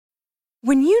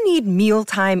When you need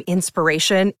mealtime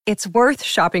inspiration, it's worth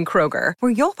shopping Kroger,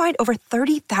 where you'll find over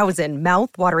 30,000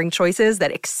 mouth-watering choices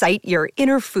that excite your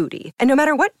inner foodie. And no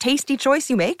matter what tasty choice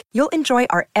you make, you'll enjoy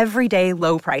our everyday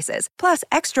low prices, plus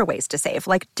extra ways to save,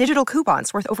 like digital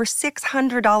coupons worth over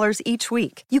 $600 each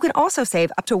week. You can also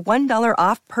save up to $1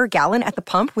 off per gallon at the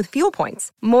pump with fuel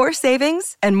points. More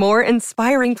savings and more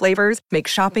inspiring flavors make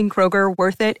shopping Kroger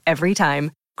worth it every time.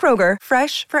 Kroger,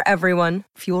 fresh for everyone.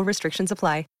 Fuel restrictions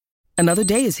apply. Another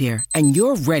day is here, and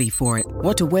you're ready for it.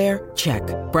 What to wear? Check.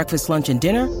 Breakfast, lunch, and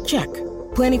dinner? Check.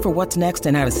 Planning for what's next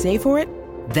and how to save for it?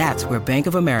 That's where Bank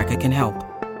of America can help.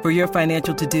 For your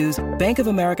financial to-dos, Bank of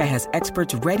America has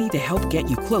experts ready to help get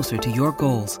you closer to your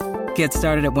goals. Get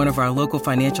started at one of our local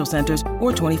financial centers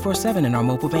or 24/7 in our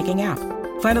mobile banking app.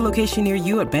 Find a location near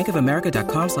you at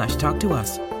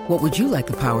bankofamerica.com/talktous. What would you like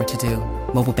the power to do?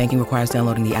 Mobile banking requires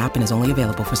downloading the app and is only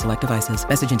available for select devices.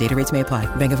 Message and data rates may apply.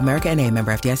 Bank of America N.A.,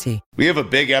 member FDIC. We have a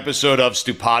big episode of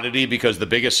Stupidity because the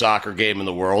biggest soccer game in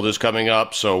the world is coming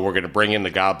up, so we're going to bring in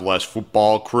the God Bless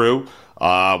Football crew.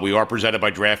 We are presented by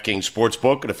DraftKings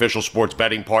Sportsbook, an official sports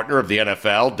betting partner of the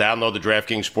NFL. Download the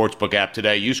DraftKings Sportsbook app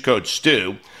today. Use code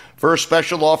STU for a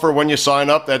special offer when you sign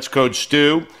up. That's code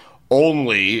STU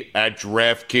only at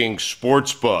DraftKings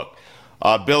Sportsbook.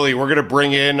 Billy, we're going to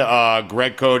bring in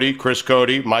Greg Cody, Chris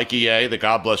Cody, Mikey A., the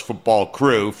God Bless Football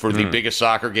crew for the biggest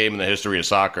soccer game in the history of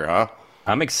soccer, huh?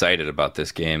 I'm excited about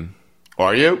this game.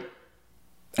 Are you?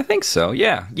 I think so,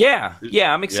 yeah.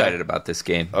 I'm excited about this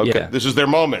game. Okay, yeah. This is their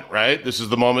moment, right? This is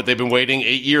the moment they've been waiting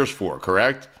 8 years for,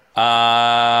 correct?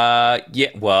 Yeah.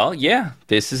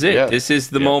 This is it. Yeah. This is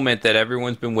the moment that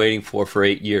everyone's been waiting for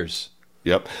 8 years.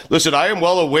 Yep. Listen, I am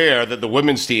well aware that the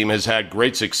women's team has had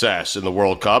great success in the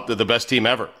World Cup. They're the best team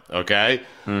ever, okay?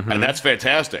 Mm-hmm. And that's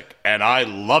fantastic. And I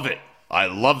love it. I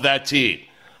love that team.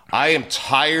 I am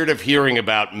tired of hearing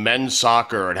about men's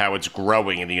soccer and how it's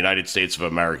growing in the United States of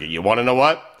America. You want to know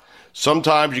what?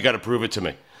 Sometimes you got to prove it to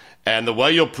me. And the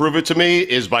way you'll prove it to me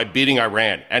is by beating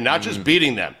Iran. And not just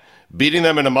beating them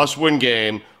in a must-win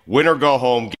game, win or go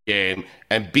home game,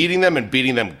 and beating them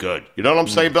good. You know what I'm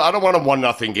saying? But I don't want a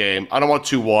 1-0 game. I don't want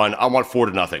 2-1. I want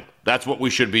 4-0. That's what we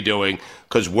should be doing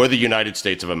because we're the United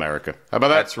States of America. How about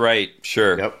that? That's right.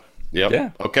 Sure. Yep.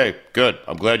 Yeah. Okay, good.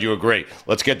 I'm glad you agree.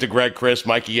 Let's get to Greg, Chris,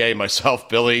 Mikey A., myself,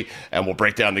 Billy, and we'll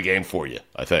break down the game for you,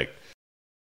 I think.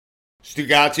 Stu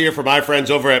Gatz here for my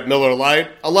friends over at Miller Lite.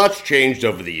 A lot's changed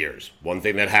over the years. One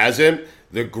thing that hasn't,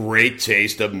 the great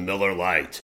taste of Miller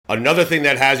Lite. Another thing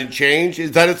that hasn't changed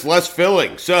is that it's less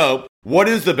filling. So, what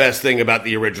is the best thing about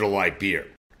the original light beer?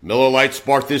 Miller Lite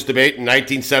sparked this debate in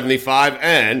 1975,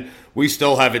 and we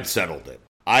still haven't settled it.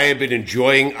 I have been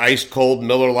enjoying ice-cold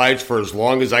Miller Lites for as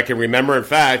long as I can remember. In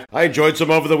fact, I enjoyed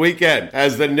some over the weekend.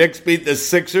 As the Knicks beat the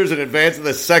Sixers in advance of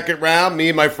the second round, me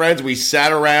and my friends, we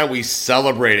sat around, we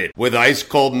celebrated with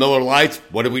ice-cold Miller Lites.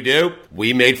 What did we do?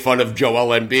 We made fun of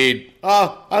Joel Embiid.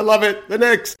 Oh, I love it, the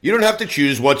Knicks. You don't have to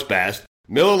choose what's best.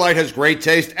 Miller Lite has great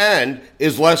taste and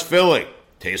is less filling.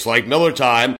 Tastes like Miller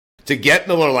time. To get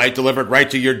Miller Lite delivered right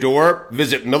to your door,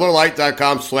 visit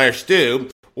MillerLite.com/stew,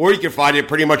 or you can find it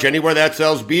pretty much anywhere that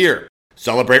sells beer.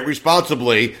 Celebrate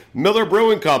responsibly. Miller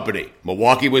Brewing Company,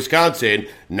 Milwaukee, Wisconsin,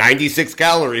 96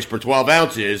 calories per 12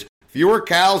 ounces, fewer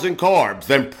calories and carbs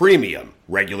than premium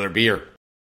regular beer.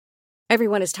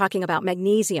 Everyone is talking about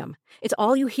magnesium. It's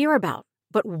all you hear about.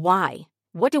 But why?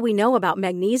 What do we know about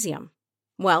magnesium?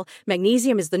 Well,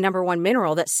 magnesium is the number one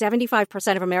mineral that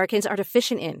 75% of Americans are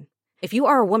deficient in. If you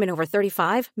are a woman over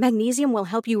 35, magnesium will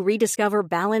help you rediscover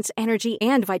balance, energy,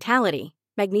 and vitality.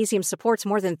 Magnesium supports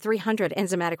more than 300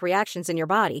 enzymatic reactions in your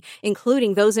body,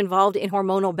 including those involved in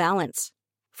hormonal balance.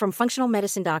 From functional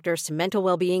medicine doctors to mental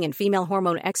well-being and female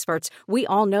hormone experts, we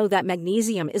all know that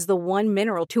magnesium is the one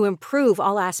mineral to improve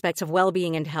all aspects of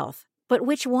well-being and health. But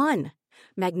which one?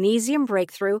 Magnesium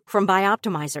Breakthrough from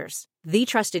Bioptimizers, the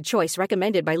trusted choice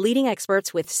recommended by leading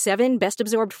experts with 7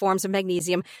 best-absorbed forms of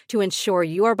magnesium to ensure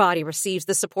your body receives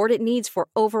the support it needs for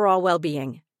overall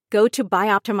well-being. Go to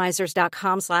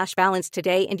bioptimizers.com/balance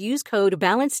today and use code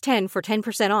BALANCE10 for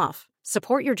 10% off.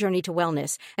 Support your journey to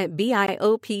wellness at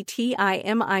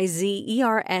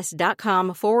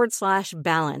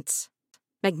bioptimizers.com/balance.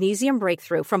 Magnesium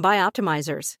Breakthrough from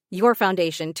Bioptimizers, your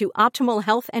foundation to optimal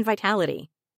health and vitality.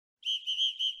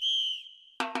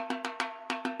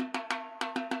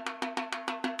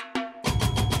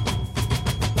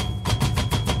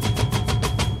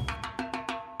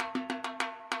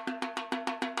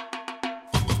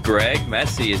 Greg,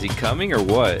 Messi, is he coming or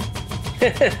what?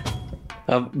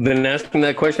 I've been asking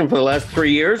that question for the last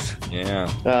 3 years. Yeah.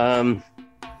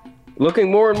 Looking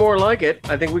more and more like it.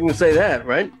 I think we can say that,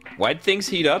 right? Why'd things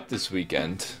heat up this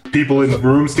weekend? people in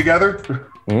rooms together?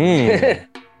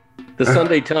 The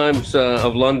Sunday Times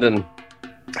of London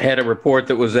had a report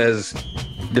that was as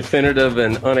definitive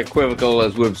and unequivocal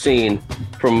as we've seen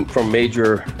from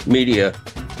major media,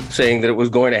 saying that it was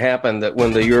going to happen, that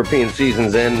when the European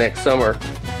seasons end next summer,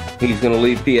 he's going to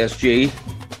leave PSG.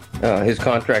 His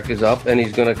contract is up, and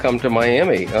he's going to come to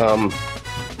Miami.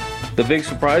 The big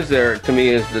surprise there to me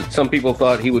is that some people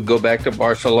thought he would go back to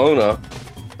Barcelona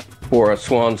for a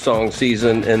swan song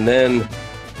season and then,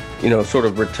 sort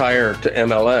of retire to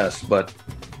MLS. But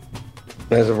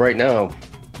as of right now,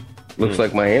 looks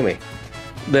like Miami.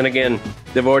 Then again,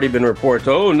 there've already been reports,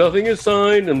 nothing is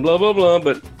signed and blah, blah, blah.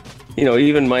 But,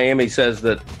 even Miami says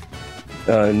that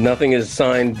nothing is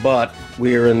signed, but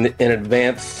we are in an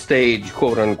advanced stage,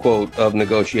 quote unquote, of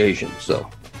negotiations. So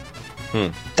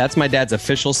that's my dad's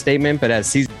official statement. But as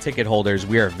season ticket holders,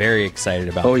 we are very excited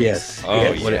about this.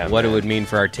 What it would mean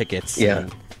for our tickets,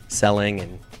 and selling,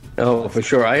 and for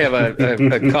sure. I have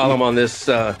a column on this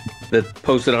that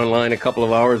posted online a couple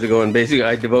of hours ago, and basically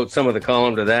I devote some of the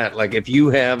column to that. Like, if you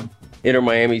have Inter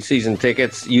Miami season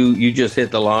tickets, you just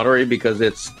hit the lottery, because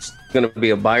it's going to be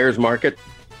a buyer's market.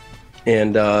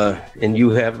 And you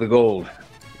have the gold.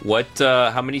 What?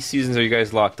 How many seasons are you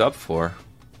guys locked up for?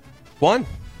 One.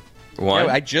 Yeah,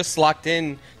 I just locked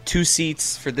in 2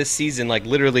 seats for this season, like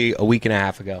literally a week and a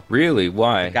half ago. Really?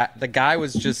 Why? The guy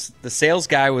was the sales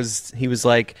guy was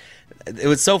like, it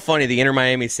was so funny. The Inter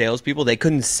Miami salespeople, they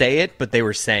couldn't say it, but they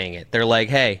were saying it. They're like,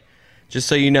 hey, just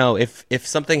so you know, if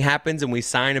something happens and we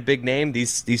sign a big name,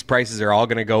 these prices are all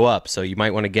going to go up. So you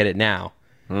might want to get it now.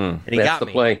 And he That's got the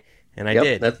me. play. And I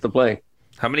did. That's the play.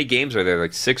 How many games are there?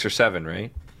 Like 6 or 7,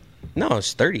 right? No,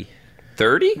 it's 30.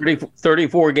 30?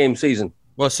 34 game season.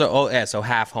 Well, so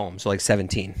half home, so like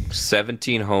 17.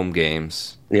 17 home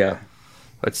games. Yeah.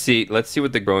 Let's see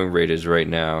what the going rate is right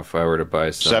now if I were to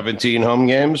buy some. 17 home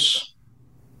games?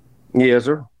 Yes,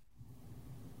 sir.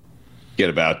 Get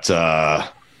about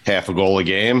half a goal a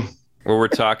game. Well, we're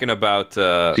talking about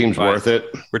seems worth it.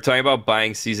 We're talking about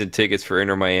buying season tickets for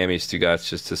Inter Miami, Stugotz,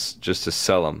 just to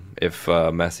sell them if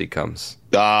Messi comes.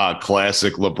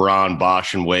 Classic LeBron,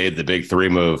 Bosch, and Wade, the big 3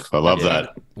 move. I love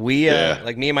that. We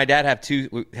like me and my dad have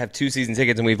two season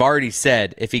tickets, and we've already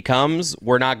said if he comes,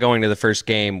 we're not going to the first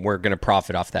game. We're going to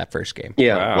profit off that first game.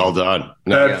 Yeah, wow. Well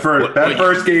done.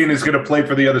 First game is going to play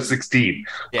for the other 16.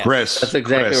 Yeah. Chris, that's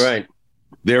exactly right.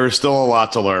 There is still a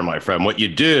lot to learn, my friend. What you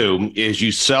do is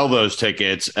you sell those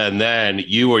tickets, and then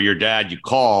you or your dad, you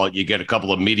call, you get a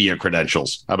couple of media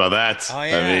credentials. How about that? Oh,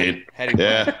 yeah. I mean,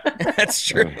 yeah. That's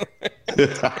true.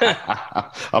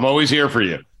 I'm always here for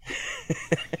you.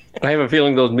 I have a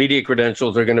feeling those media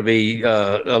credentials are going to be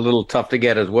a little tough to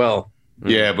get as well.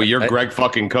 Yeah, but you're Greg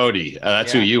fucking Cody.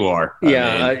 That's who you are.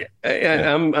 I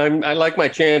like my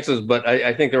chances, but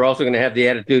I think they're also going to have the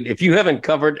attitude. If you haven't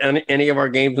covered any of our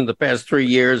games in the past 3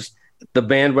 years, the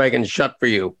bandwagon's shut for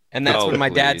you. And that's when my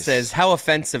dad says, how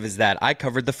offensive is that? I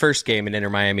covered the first game in Inter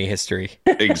Miami history.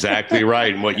 Exactly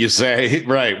right. And what you say,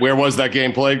 right. Where was that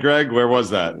game played, Greg? Where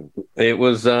was that? It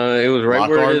was right Lockhart?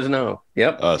 where it is now.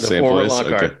 Yep. The same former place?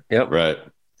 Lockhart. Okay. Yep. Right.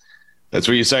 That's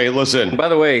where you say, listen. By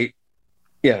the way,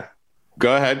 yeah.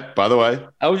 Go ahead. By the way,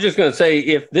 I was just going to say,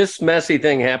 if this Messi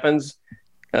thing happens,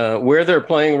 where they're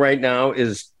playing right now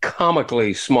is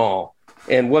comically small.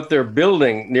 And what they're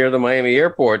building near the Miami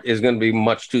airport is going to be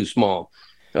much too small.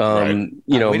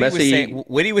 Messi.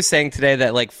 Whitty was saying today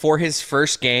that, like, for his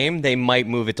first game, they might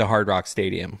move it to Hard Rock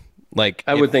Stadium. Like,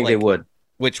 I would think they would,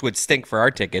 which would stink for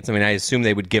our tickets. I mean, I assume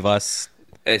they would give us.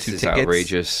 This is tickets.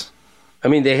 Outrageous. I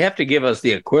mean, they have to give us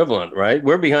the equivalent, right?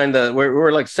 We're behind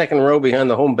we're like second row behind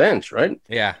the home bench, right?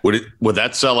 Yeah. Would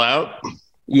that sell out?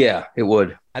 Yeah, it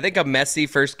would. I think a Messi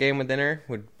first game with Inter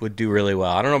would do really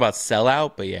well. I don't know about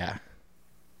sellout, but yeah.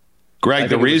 Greg,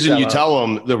 the reason you tell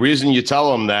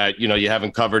them that, you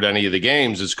haven't covered any of the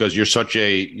games is because you're such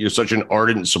an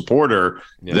ardent supporter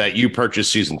that you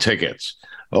purchase season tickets.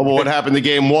 Oh, well, what happened to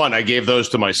game 1? I gave those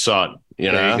to my son.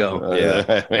 There you go.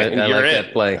 Yeah. I like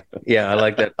that play. Yeah, I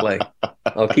like that play.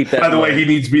 I'll keep that. By the way, he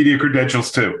needs media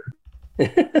credentials too.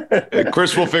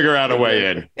 Chris will figure out a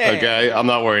way in. Okay, I'm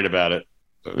not worried about it.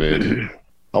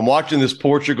 I'm watching this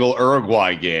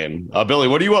Portugal-Uruguay game. Billy,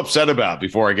 what are you upset about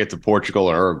before I get to Portugal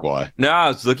or Uruguay? No, I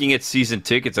was looking at season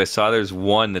tickets. I saw there's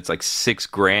one that's like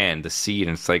 $6,000 a seat,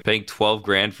 and it's like paying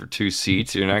 $12,000 for 2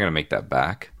 seats. You're not going to make that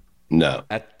back. No.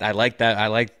 I like that. I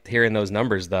like hearing those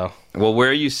numbers, though. Well, where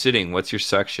are you sitting? What's your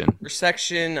section? Your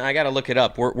section, I got to look it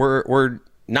up. We're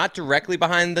not directly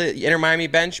behind the Inter Miami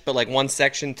bench, but like one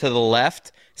section to the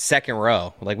left, second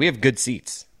row. Like, we have good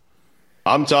seats.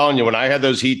 I'm telling you, when I had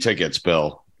those Heat tickets,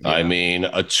 Bill, I mean,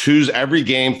 every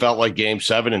game felt like Game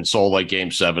 7 and sold like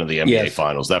Game 7 of the NBA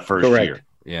Finals that first year.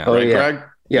 Yeah. Oh, Right, yeah. Greg?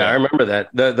 Yeah, I remember that.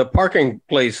 The parking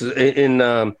place in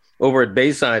over at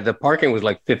Bayside, the parking was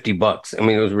like $50. I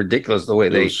mean, it was ridiculous the way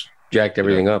they jacked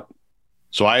everything up.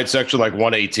 So I had section like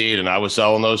 118 and I was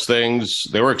selling those things.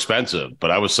 They were expensive,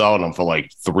 but I was selling them for like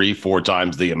 3-4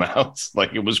 times the amount.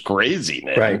 Like it was crazy,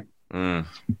 man. Right. Mm.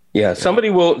 Yeah. Somebody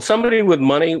with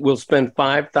money will spend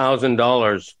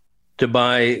 $5,000 to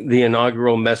buy the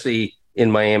inaugural Messi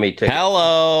in Miami ticket.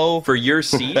 Hello. For your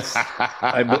seats?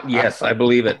 Yes, I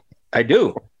believe it. I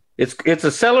do. It's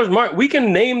a seller's market. We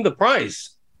can name the price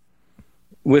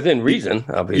within reason,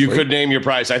 obviously. You could name your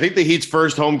price. I think the Heat's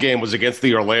first home game was against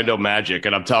the Orlando Magic,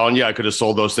 and I'm telling you, I could have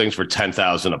sold those things for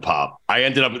 $10,000 a pop. I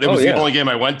ended up. It was the only game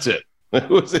I went to.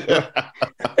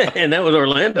 And that was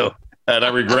Orlando. And I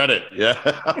regret it. Yeah.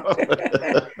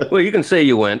 Well, you can say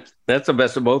you went. That's the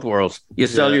best of both worlds. You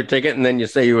sell your ticket, and then you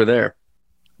say you were there.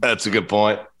 That's a good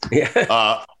point.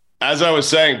 Yeah. As I was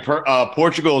saying,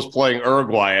 Portugal is playing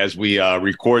Uruguay as we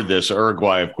record this.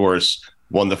 Uruguay, of course,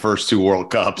 won the first 2 World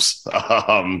Cups,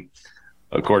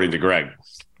 according to Greg.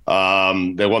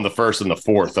 They won the first and the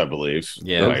fourth, I believe.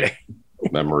 Yeah. Okay.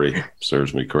 Memory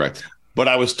serves me correct. But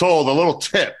I was told a little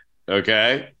tip,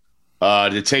 okay,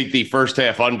 to take the first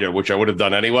half under, which I would have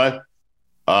done anyway.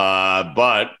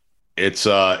 But it's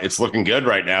looking good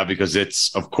right now because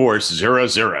it's, of course,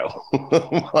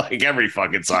 0-0, like every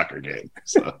fucking soccer game.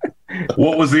 So.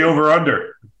 What was the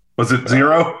over-under? Was it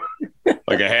 0?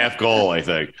 Like a half goal, I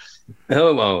think.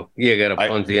 Oh, well, you got to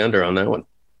punch the under on that one.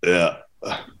 Yeah.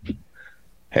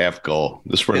 Half goal.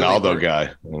 This Ronaldo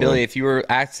guy. Billy, if you're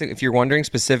wondering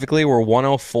specifically, we're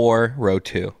 104 row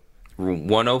 2.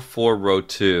 104 row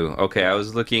 2. Okay, I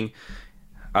was looking.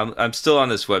 I'm still on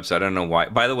this website. I don't know why.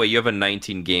 By the way, you have a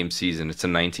 19-game season. It's a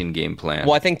 19-game plan.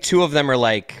 Well, I think 2 of them are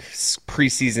like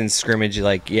preseason scrimmage,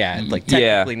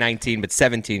 technically 19, but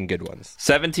 17 good ones.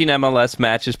 17 MLS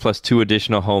matches plus 2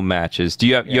 additional home matches. Do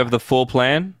you have the full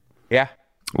plan? Yeah.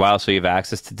 Wow, so you have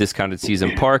access to discounted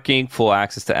season parking, full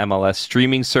access to MLS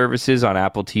streaming services on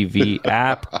Apple TV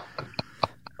app.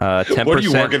 10%. What, do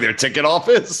you work in their ticket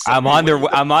office? I'm on their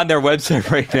website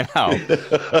right now.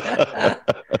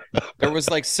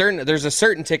 There's a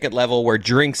certain ticket level where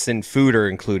drinks and food are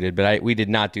included, but we did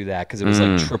not do that because it was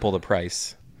like triple the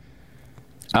price.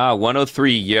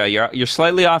 103. Yeah, you're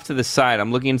slightly off to the side.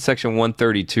 I'm looking in section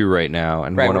 132 right now,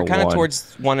 and right, 101. we're kind of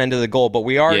towards one end of the goal, but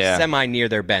we are semi near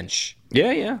their bench.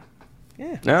 Yeah.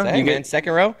 No, so, man,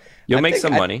 second row. You'll make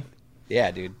some money. Yeah,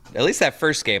 dude. At least that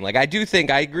first game. Like, I agree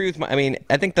with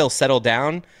I think they'll settle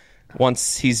down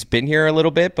once he's been here a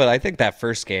little bit, but I think that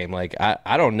first game, like,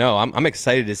 I don't know. I'm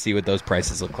excited to see what those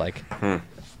prices look like.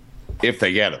 If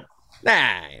they get him.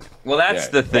 Nah. Well, that's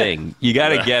the thing. You got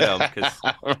to get them.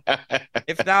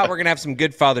 If not, we're going to have some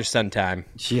good father-son time.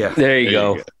 Yeah. There you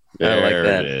go. There I like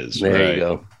that. it is. There you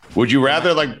go. Would you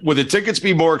rather, would the tickets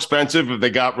be more expensive if they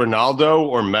got Ronaldo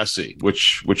or Messi?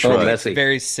 Which one? Messi.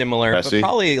 Very similar, Messi? but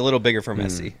probably a little bigger for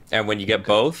Messi. And when you get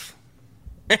both?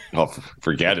 Oh,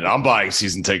 forget it. I'm buying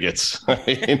season tickets.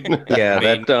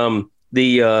 The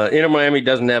Inter Miami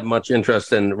doesn't have much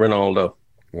interest in Ronaldo.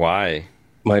 Why?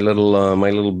 My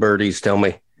little birdies tell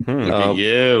me. Look at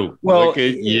you. Well, Look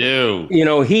at you. You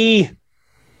know,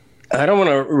 I don't want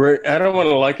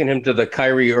to liken him to the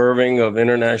Kyrie Irving of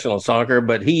international soccer,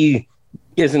 but he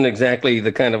isn't exactly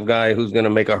the kind of guy who's going to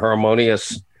make a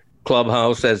harmonious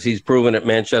clubhouse as he's proven at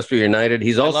Manchester United.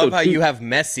 He's also I love how you have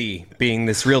Messi being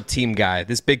this real team guy,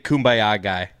 this big kumbaya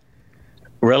guy.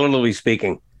 Relatively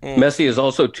speaking, Messi is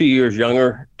also 2 years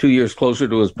younger, 2 years closer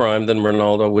to his prime than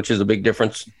Ronaldo, which is a big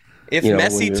difference. If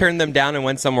Messi turned them down and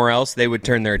went somewhere else, they would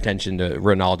turn their attention to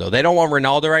Ronaldo. They don't want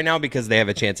Ronaldo right now because they have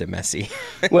a chance at Messi.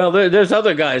 Well, there's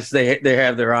other guys they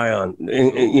have their eye on.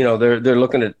 You know, they're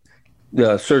looking at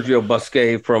Sergio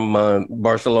Busquets from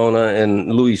Barcelona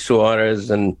and Luis Suarez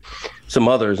and some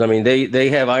others. I mean, they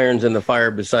have irons in the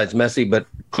fire besides Messi. But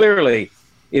clearly,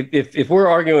 if we're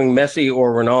arguing Messi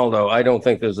or Ronaldo, I don't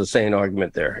think there's a sane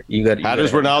argument there. How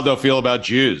does Ronaldo feel about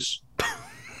Jews?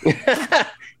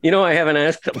 You know, I haven't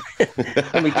asked him.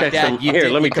 Let me text him.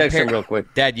 Let me text him real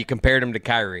quick. Dad, you compared him to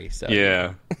Kyrie. So.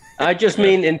 Yeah. I just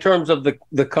mean in terms of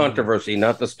the controversy,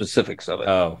 not the specifics of it.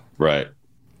 Oh, right.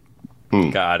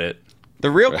 Got it.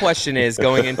 The real question is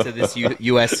going into this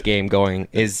U.S. game.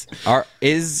 Is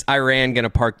Iran going to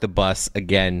park the bus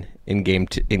again in game?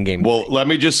 Well, let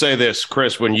me just say this,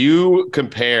 Chris. When you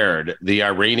compared the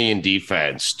Iranian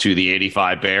defense to the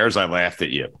 '85 Bears, I laughed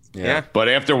at you. Yeah. But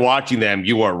after watching them,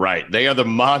 you are right. They are the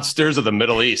monsters of the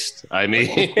Middle East. I mean,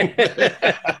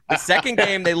 the second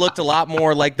game, they looked a lot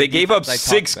more like they gave up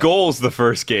 6 goals the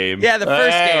first game. Yeah, the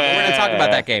first game. We're going to talk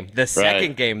about that game. The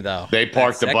second game, though. They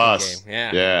parked the bus.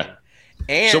 Game, yeah.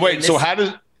 And so wait, so how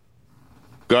does...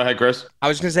 Go ahead, Chris. I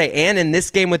was going to say, and in this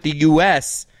game with the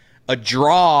U.S., a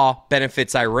draw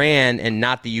benefits Iran and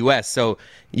not the U.S. So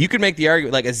you could make the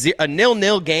argument like a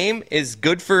 0-0 game is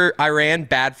good for Iran,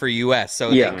 bad for U.S.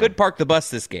 So they could park the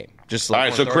bus this game. All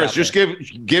right, so Chris, just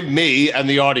give me and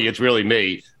the audience, really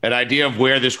me, an idea of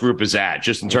where this group is at,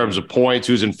 just in terms of points,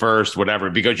 who's in first, whatever.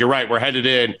 Because you're right, we're headed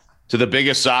in to the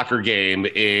biggest soccer game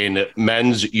in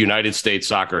men's United States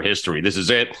soccer history. This is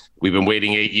it. We've been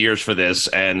waiting 8 years for this,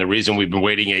 and the reason we've been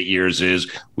waiting 8 years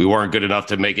is we weren't good enough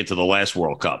to make it to the last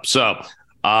World Cup. So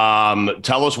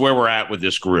tell us where we're at with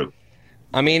this group.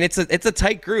 I mean, it's a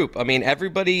tight group. I mean,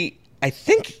 everybody, I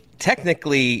think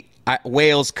technically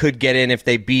Wales could get in if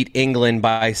they beat England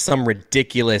by some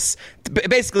ridiculous...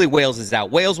 Basically, Wales is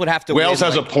out. Wales would have to Wales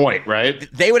has a point, right?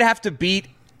 They would have to beat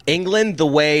England the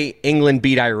way England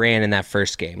beat Iran in that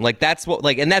first game. Like that's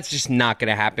and that's just not going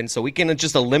to happen. So we can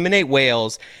just eliminate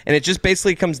Wales, and it just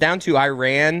basically comes down to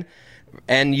Iran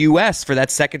and U.S. for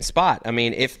that second spot. I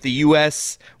mean, if the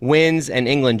U.S. wins and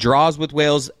England draws with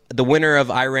Wales, the winner of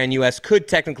Iran-U.S. could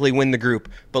technically win the group.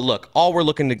 But look, we're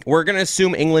going to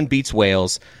assume England beats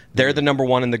Wales. They're the number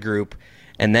one in the group.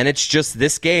 And then it's just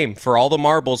this game for all the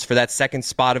marbles for that second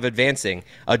spot of advancing.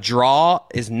 A draw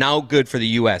is now good for the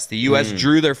U.S. The U.S.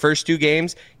 drew their first 2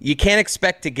 games. You can't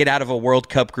expect to get out of a World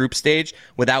Cup group stage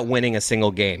without winning a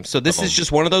single game. So this is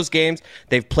just one of those games.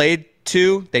 They've played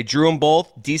 2. They drew them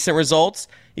both. Decent results.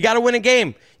 You got to win a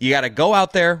game. You got to go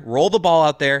out there, roll the ball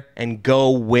out there, and go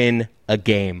win a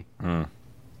game.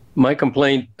 My only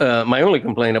complaint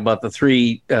about the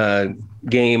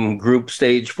 3-game group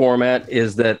stage format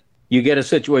is that you get a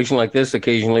situation like this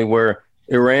occasionally where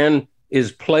Iran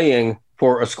is playing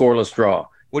for a scoreless draw.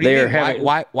 What do you mean?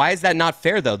 Why is that not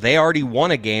fair, though? They already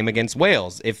won a game against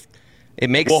Wales. If it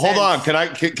makes sense. Hold on.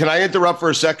 Can I interrupt for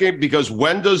a second? Because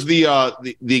when does the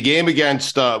game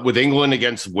against with England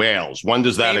against Wales? When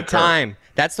does that occur? Time.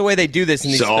 That's the way they do this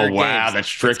in these third games. That's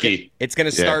tricky. It's going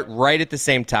to start right at the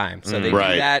same time. So they do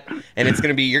that, and it's going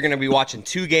to be you're going to be watching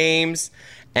 2 games.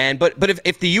 But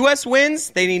if the U.S. wins,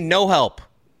 they need no help.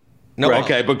 No.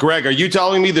 Okay, but Greg, are you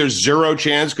telling me there's 0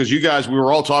 chance? Because you guys, we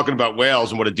were all talking about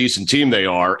Wales and what a decent team they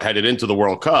are headed into the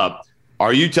World Cup.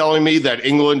 Are you telling me that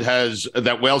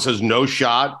Wales has no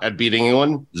shot at beating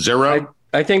England? 0?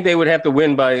 I think they would have to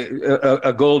win by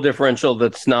a goal differential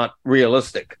that's not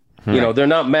realistic. You know, they're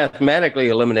not mathematically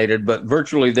eliminated, but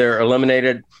virtually they're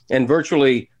eliminated, and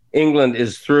virtually England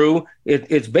is through.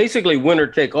 It's basically winner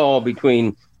take all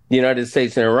between the United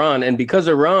States and Iran, and because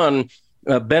Iran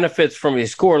benefits from a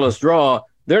scoreless draw,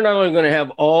 they're not only going to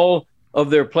have all of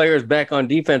their players back on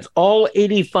defense, all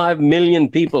 85 million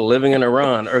people living in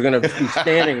Iran are going to be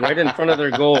standing right in front of their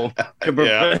goal to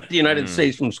prevent the United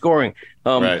States from scoring.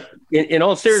 In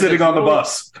all seriousness, sitting on the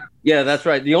bus. Yeah, that's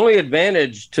right. The only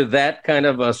advantage to that kind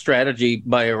of a strategy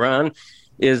by Iran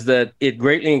is that it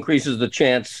greatly increases the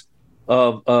chance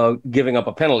of giving up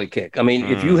a penalty kick. I mean,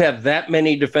 if you have that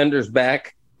many defenders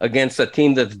back against a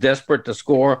team that's desperate to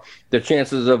score, the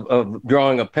chances of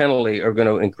drawing a penalty are going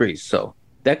to increase. So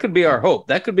that could be our hope.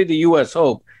 That could be the U.S.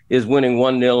 hope, is winning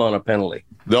 1-0 on a penalty.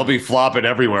 They'll be flopping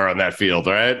everywhere on that field,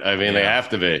 right? I mean, they have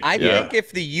to be. I think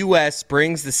if the U.S.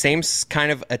 brings the same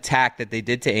kind of attack that they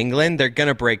did to England, they're going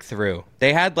to break through.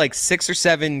 They had like 6 or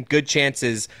 7 good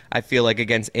chances, I feel like,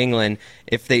 against England.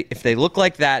 If they look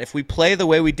like that, if we play the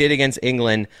way we did against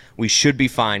England, we should be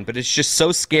fine. But it's just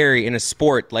so scary in a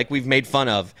sport like we've made fun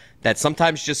of that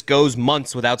sometimes just goes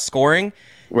months without scoring.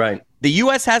 Right. The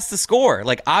U.S. has to score.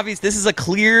 Like, obvious, this is a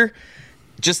clear...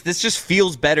 This just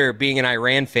feels better being an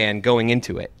Iran fan going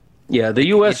into it. Yeah, the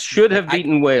U.S. should have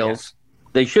beaten Wales.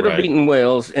 They should have beaten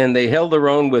Wales, and they held their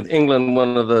own with England,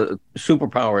 one of the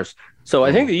superpowers. So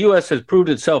I think the U.S. has proved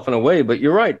itself in a way, but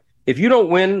you're right. If you don't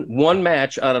win 1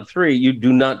 match out of 3, you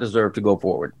do not deserve to go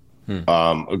forward.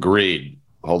 Agreed.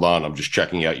 Hold on. I'm just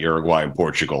checking out Uruguay and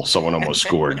Portugal. Someone almost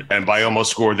scored. And by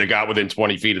almost scored, they got within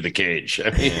 20 feet of the cage.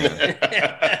 I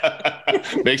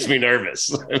mean, makes me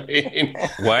nervous. I mean,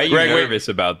 why are you nervous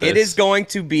about this? It is going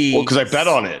to be... Well, because I bet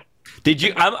on it. Did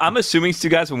you? I'm assuming, Stu,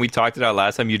 guys, when we talked it out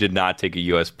last time, you did not take a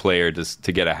U.S. player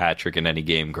to get a hat trick in any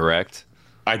game, correct?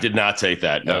 I did not take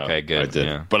that. No, okay, good. I did.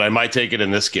 Yeah. But I might take it in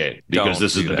this game because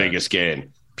this is the biggest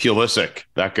game. Pulisic,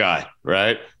 that guy,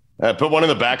 right? Put one in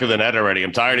the back of the net already.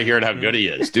 I'm tired of hearing how good he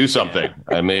is. Do something.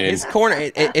 I mean, his corner.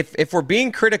 If we're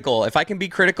being critical, if I can be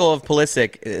critical of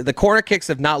Pulisic, the corner kicks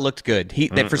have not looked good.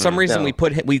 For some reason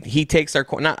he takes our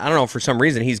corner. I don't know. For some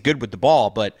reason he's good with the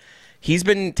ball, but he's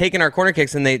been taking our corner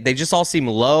kicks and they just all seem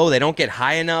low. They don't get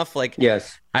high enough. Like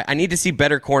yes, I need to see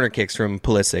better corner kicks from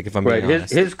Pulisic. If I'm being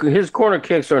honest, his corner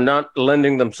kicks are not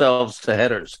lending themselves to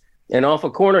headers, and off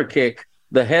a corner kick,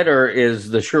 the header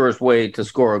is the surest way to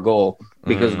score a goal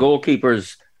because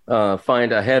goalkeepers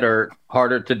find a header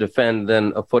harder to defend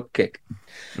than a foot kick.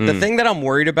 The thing that I'm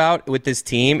worried about with this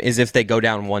team is if they go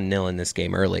down 1-0 in this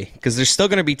game early, because there's still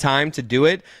going to be time to do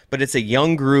it, but it's a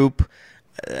young group.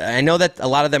 I know that a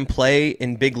lot of them play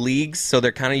in big leagues, so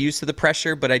they're kind of used to the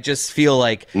pressure, but I just feel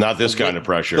like... Not this kind of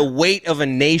pressure. The weight of a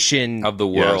nation... Of the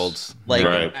world. Yes. Like,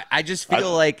 right. I just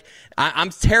feel like... I'm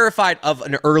terrified of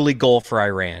an early goal for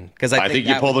Iran because I think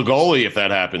you pull the goalie if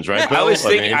that happens, right, Bill? I was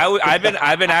thinking. I've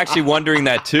been actually wondering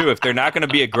that too. If they're not going to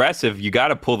be aggressive, you got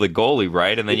to pull the goalie,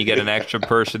 right? And then you get an extra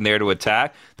person there to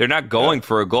attack. They're not going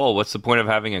for a goal. What's the point of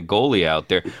having a goalie out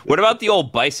there? What about the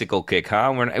old bicycle kick?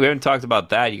 Huh? We haven't talked about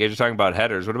that. You guys are talking about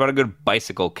headers. What about a good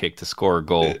bicycle kick to score a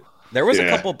goal? There was a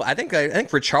couple. I think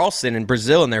Richarlison in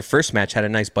Brazil in their first match had a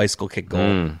nice bicycle kick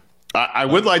goal. I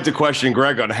would like to question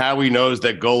Greg on how he knows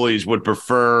that goalies would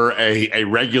prefer a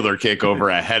regular kick over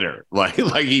a header, like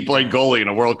he played goalie in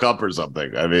a World Cup or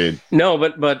something. I mean, no,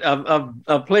 but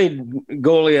I've played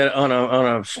goalie on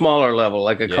a smaller level,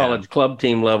 like a college club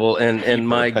team level, and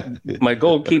my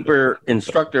goalkeeper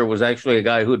instructor was actually a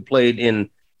guy who had played in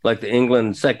like the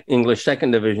English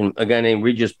second division, a guy named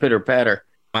Regis Pitter Patter.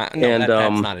 That's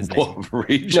not his name.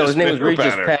 His name was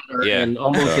Regis Patter, and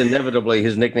almost inevitably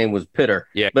his nickname was Pitter.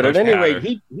 Yeah, but at any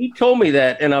rate, he told me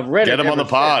that, and I've read it. Get him on the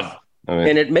pod.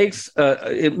 And it makes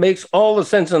all the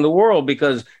sense in the world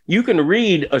because you can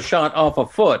read a shot off a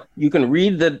foot. You can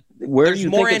read where you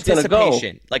think it's going to go.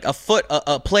 Like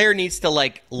a player needs to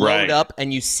load up,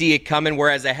 and you see it coming.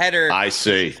 Whereas a header, I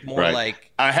see, more like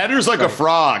a header's like a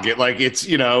frog. It jumps,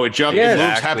 it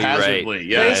moves haphazardly. Right.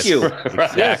 Yes. Thank you.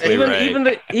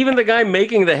 Exactly even the guy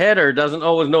making the header doesn't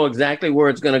always know exactly where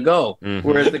it's going to go.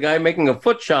 Whereas the guy making a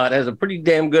foot shot has a pretty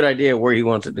damn good idea where he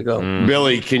wants it to go.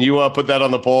 Billy, can you put that on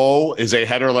the poll? Is a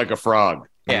header like a frog?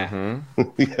 Yeah.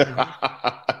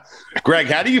 Greg,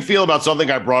 how do you feel about something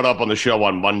I brought up on the show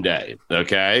on Monday?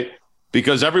 Okay,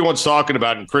 because everyone's talking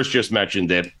about, and Chris just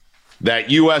mentioned it, that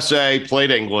USA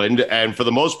played England, and for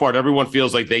the most part, everyone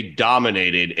feels like they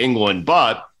dominated England,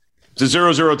 but it's a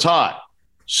 0-0 tie.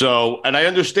 So, and I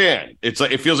understand it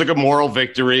feels like a moral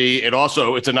victory.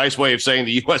 It's a nice way of saying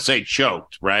the USA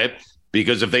choked, right?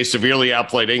 Because if they severely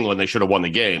outplayed England, they should have won the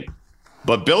game.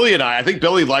 But Billy and I think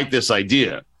Billy liked this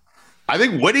idea. I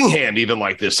think Whittingham even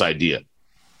liked this idea.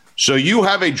 So you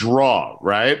have a draw,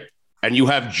 right? And you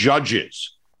have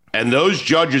judges. And those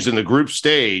judges in the group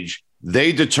stage,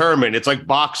 they determine, it's like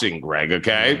boxing, Greg,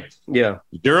 okay? Yeah.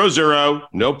 0-0,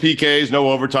 no PKs,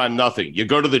 no overtime, nothing. You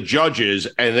go to the judges,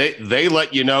 and they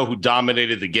let you know who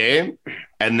dominated the game,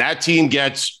 and that team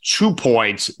gets 2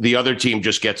 points. The other team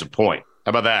just gets a point.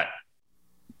 How about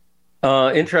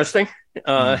that? Interesting.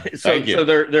 So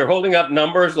they're holding up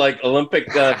numbers like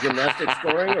Olympic gymnastics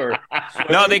scoring, or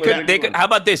no? They could. How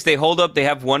about this? They hold up. They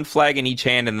have one flag in each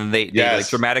hand, and then they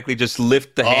dramatically just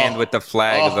lift the hand with the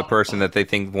flag of the person that they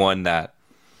think won that.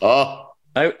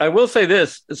 I will say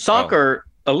this: soccer,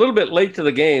 a little bit late to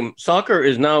the game. Soccer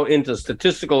is now into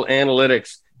statistical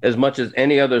analytics as much as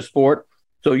any other sport.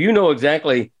 So you know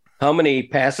exactly how many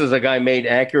passes a guy made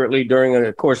accurately during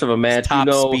the course of a match.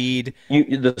 Speed.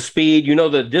 The speed,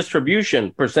 the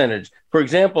distribution percentage. For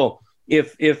example,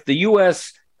 if the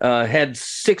U.S. had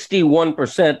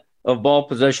 61% of ball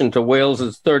possession to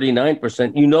Wales's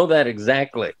 39%, you know that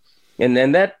exactly. And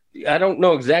then that, I don't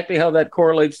know exactly how that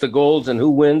correlates to goals and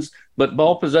who wins, but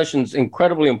ball possession is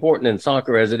incredibly important in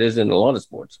soccer as it is in a lot of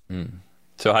sports.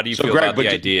 So how do you feel about the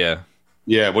idea?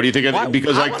 Yeah, what do you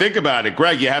think? Think about it,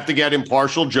 Greg. You have to get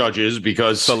impartial judges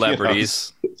because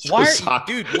celebrities.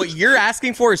 Dude, what you're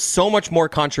asking for is so much more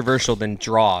controversial than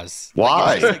draws.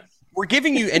 Why? We're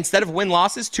giving you, instead of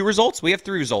win-losses, 2 results. We have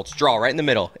 3 results. Draw right in the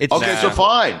middle.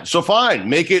 So fine.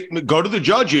 Make it go to the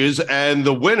judges, and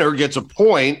the winner gets a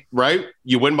point. Right?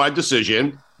 You win by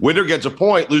decision. Winner gets a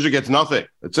point. Loser gets nothing.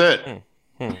 That's it.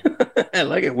 I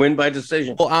like it. Win by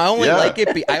decision. Well, I only like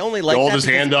it. I only like hold that his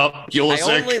hand up.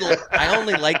 I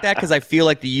only like that because I feel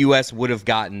like the U.S. would have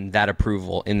gotten that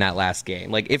approval in that last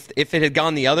game. Like if it had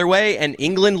gone the other way and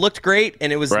England looked great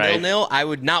and it was 0-0, I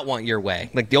would not want your way.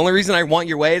 Like the only reason I want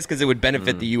your way is because it would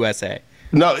benefit the USA.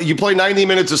 No, you play 90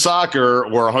 minutes of soccer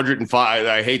or 105.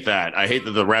 I hate that. I hate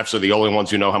that the refs are the only ones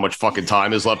who know how much fucking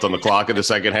time is left on the clock in the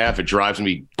second half. It drives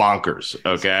me bonkers,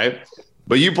 okay?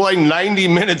 But you play 90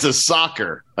 minutes of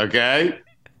soccer, okay?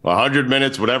 100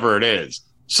 minutes, whatever it is.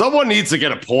 Someone needs to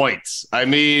get a point. I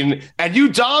mean, and you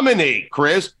dominate,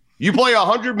 Chris. You play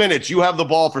 100 minutes. You have the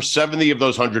ball for 70 of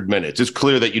those 100 minutes. It's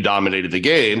clear that you dominated the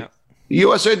game. Yeah. The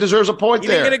USA deserves a point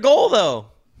there. You didn't get a goal, though.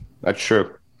 That's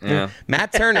true. Yeah.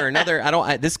 Matt Turner,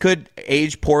 this could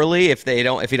age poorly if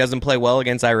he doesn't play well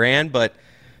against Iran, but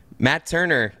Matt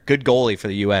Turner, good goalie for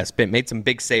the U.S. Made some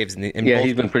big saves.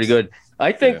 He's been pretty good.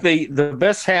 I think the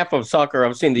best half of soccer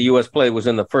I've seen the U.S. play was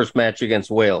in the first match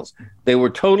against Wales. They were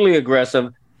totally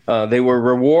aggressive. They were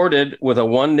rewarded with a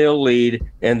 1-0 lead,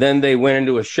 and then they went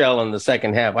into a shell in the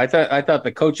second half. I thought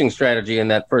the coaching strategy in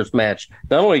that first match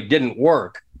not only didn't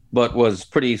work, but was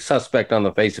pretty suspect on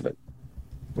the face of it.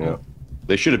 Yeah.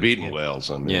 They should have beaten Wales.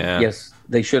 Yes,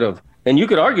 they should have. And you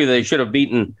could argue they should have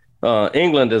beaten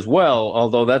England as well,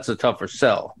 although that's a tougher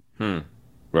sell.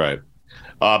 Right.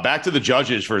 Back to the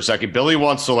judges for a second. Billy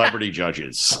wants celebrity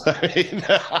judges.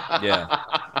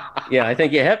 Yeah, I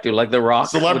think you have to. Like The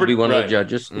Rock would be one of the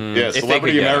judges. Yeah,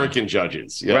 celebrity American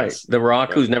judges. Yes. Right. The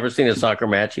Rock, who's never seen a soccer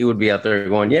match, he would be out there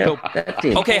going, that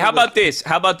team. Okay, how about this?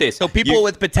 So people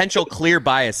with potential clear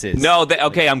biases. No,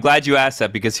 okay, I'm glad you asked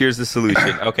that because here's the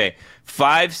solution. Okay,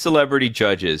 5 celebrity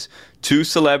judges, 2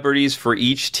 celebrities for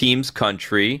each team's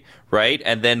country, right?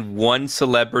 And then 1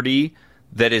 celebrity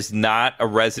that is not a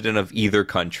resident of either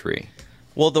country.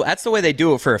 Well, that's the way they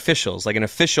do it for officials. Like, an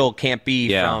official can't be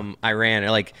from Iran.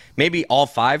 Or like, maybe all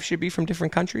 5 should be from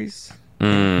different countries.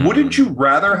 Wouldn't you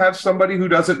rather have somebody who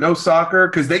doesn't know soccer?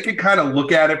 Because they could kind of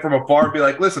look at it from afar and be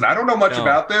like, listen, I don't know much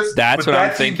about this. That's what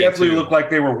I'm thinking, definitely looked like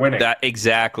they were winning.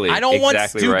 Exactly. I don't want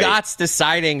Stu right. Gotts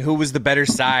deciding who was the better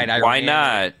side. Why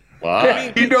not?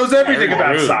 Wow. He knows everything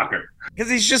about soccer. Because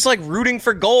he's just like rooting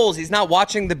for goals. He's not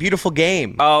watching the beautiful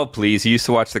game. Oh, please. He used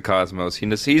to watch the Cosmos.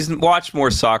 He's watched more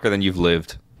soccer than you've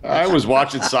lived. I was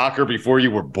watching soccer before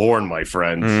you were born, my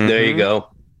friend. There you go.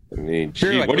 I mean,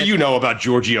 what do you know about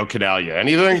Giorgio Canaglia?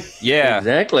 Anything? Yeah.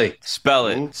 Exactly. Spell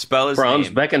it. Spell his Franz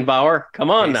name. Beckenbauer. Come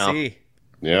on now.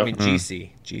 Yeah. I mean,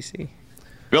 GC.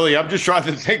 Billy, I'm just trying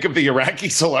to think of the Iraqi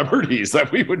celebrities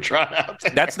that we would try out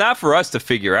there. That's not for us to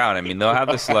figure out. I mean, they'll have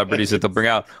the celebrities that they'll bring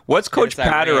out. What's Coach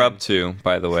Patter up to,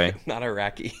 by the way? Not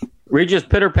Iraqi. Regis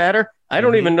Pitter-Patter? I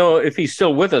don't even know if he's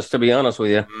still with us, to be honest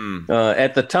with you.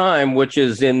 At the time, which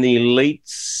is in the late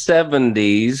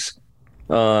 70s,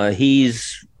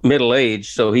 he's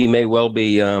middle-aged, so he may well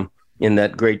be in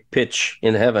that great pitch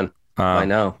in heaven by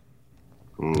now.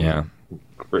 Yeah.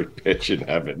 Great pitch in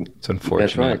heaven. It's unfortunate.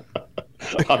 That's right.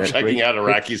 I'm checking out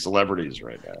Iraqi celebrities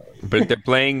right now. But they're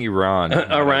playing Iran.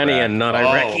 Iranian, not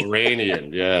Iraqi. Oh,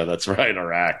 Iranian. Yeah, that's right.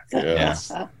 Iraq.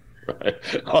 Yes. Yeah. Right.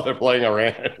 Oh, they're playing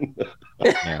Iran.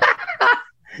 Yeah.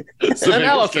 It's the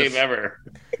biggest game ever.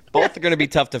 Both are going to be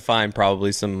tough to find,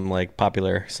 probably, some like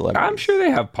popular celebrities. I'm sure they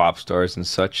have pop stars and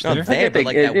such. No, there. but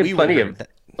like that we plenty of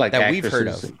that we've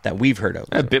heard of.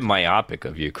 A bit myopic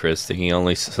of you, Chris, thinking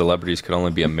only celebrities could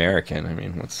only be American. I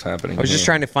mean, what's happening? I was just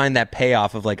trying to find that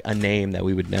payoff of like a name that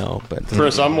we would know. But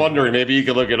Chris, I'm wondering, maybe you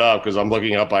could look it up because I'm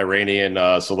looking up Iranian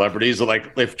celebrities.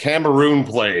 Like if Cameroon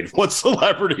played, what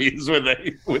celebrities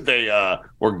would they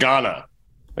or Ghana?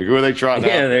 Like who are they trying?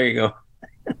 Yeah, there you go.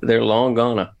 They're long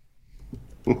gone.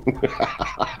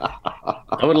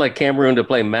 I would like Cameroon to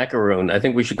play macaroon. I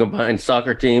think we should combine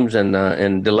soccer teams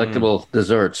and delectable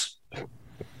desserts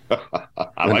I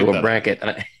like into that. a bracket.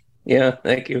 Yeah,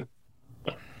 thank you.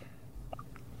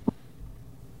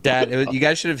 Dad, you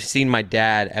guys should have seen my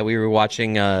dad. We were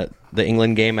watching the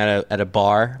England game at a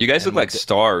bar. You guys look like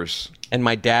stars. And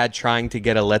my dad trying to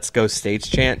get a "Let's Go States"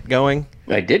 chant going.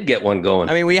 I did get one going.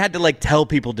 I mean, we had to like tell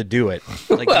people to do it.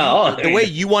 Like, well, the way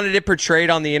you wanted it portrayed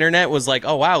on the internet was like,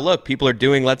 "Oh wow, look, people are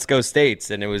doing Let's Go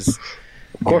States," and it was,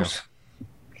 of course.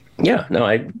 Yeah, no,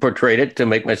 I portrayed it to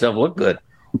make myself look good.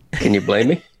 Can you blame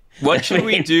me? What should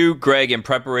we do, Greg, in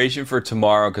preparation for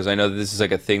tomorrow? Because I know that this is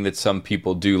like a thing that some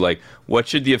people do. Like, what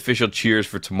should the official cheers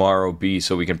for tomorrow be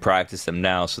so we can practice them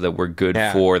now so that we're good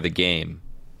for the game?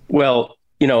 Well,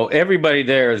 you know, everybody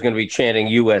there is going to be chanting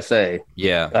USA.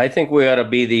 Yeah. I think we ought to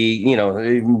be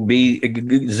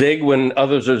be zig when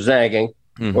others are zagging,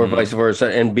 or vice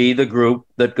versa, and be the group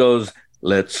that goes,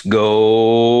 "Let's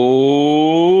go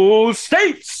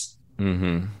States!"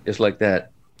 Just like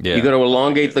that. Yeah. You got to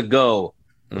elongate the go.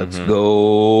 Let's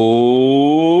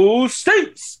go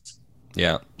States!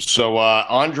 Yeah. So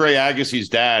Andre Agassi's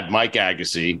dad, Mike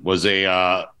Agassi, was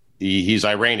he's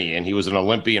Iranian. He was an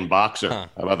Olympian boxer. How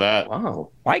about that?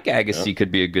 Wow. Mike Agassi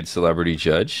could be a good celebrity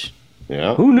judge.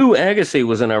 Yeah. Who knew Agassi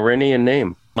was an Iranian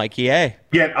name? Mikey A.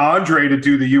 Get Andre to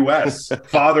do the U.S.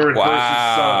 father and versus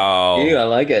Wow. Yeah, I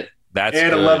like it. That's son.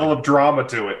 And good. a level of drama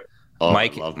to it. Oh,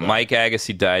 Mike I love that.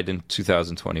 Agassi died in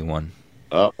 2021.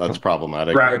 Oh, that's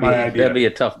problematic. Right. My idea. That'd be a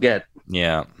tough get.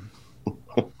 Yeah.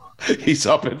 He's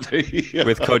up at the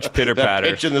With Coach Pitter that Patter.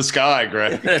 pitch in the sky,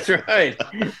 Greg. That's right.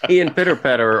 He and Pitter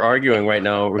Patter are arguing right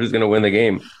now who's going to win the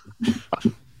game.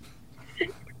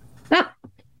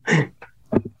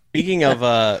 Speaking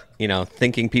of,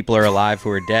 thinking people are alive who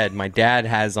are dead, my dad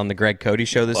has on the Greg Cody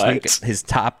show this What? week his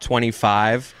top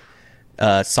 25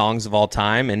 songs of all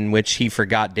time, in which he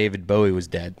forgot David Bowie was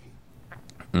dead.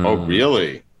 Oh,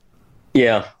 really?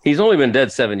 Yeah, he's only been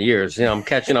dead 7 years. I'm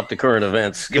catching up to current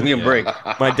events. Give me a break.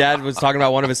 My dad was talking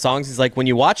about one of his songs. He's like, when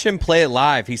you watch him play it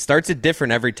live, he starts it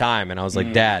different every time. And I was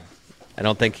like, Dad, I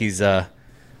don't think he's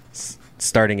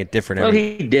starting it different. Well,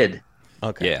 he did.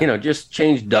 Okay. Yeah. Just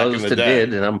change does in the to day.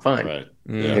 did, and I'm fine. Right.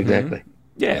 Exactly.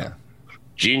 Yeah.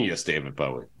 Genius, David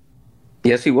Bowie.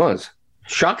 Yes, he was.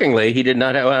 Shockingly, he did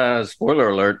not have, spoiler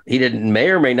alert, may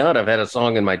or may not have had a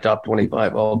song in my top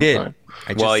 25 all the Did. time.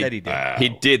 I just said he did. He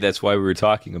did. That's why we were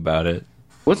talking about it.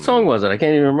 What song was it? I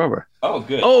can't even remember. Oh,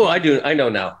 good. Oh, I do. I know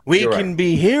now. We You're can right.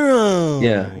 be heroes.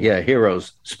 Yeah,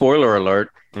 Heroes. Spoiler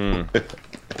alert.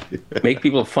 Make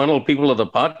people funnel people to the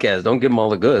podcast. Don't give them all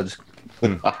the goods.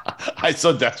 I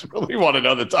so desperately want to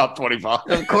know the top 25.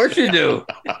 Of course you do.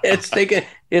 It's like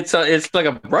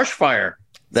a brush fire.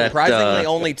 Surprisingly,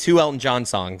 only 2 Elton John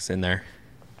songs in there.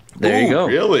 There you go.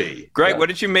 Really? Greg, what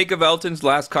did you make of Elton's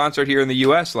last concert here in the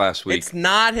U.S. last week? It's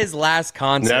not his last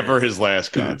concert. Never his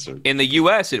last concert. In the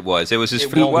U.S. it was. It was his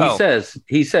It- farewell.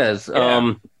 He says,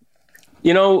 Yeah.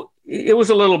 it was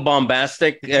a little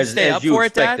bombastic Did you as stay up you for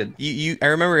expected. it, Dad? I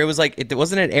remember it was like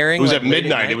wasn't it airing? It was like at late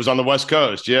midnight. night? It was on the West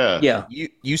Coast. Yeah. Yeah.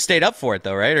 You stayed up for it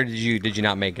though, right? Or did you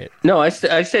not make it? No, I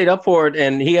stayed up for it,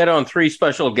 and he had on 3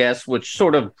 special guests, which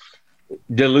sort of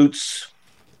dilutes,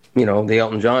 the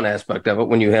Elton John aspect of it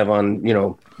when you have on,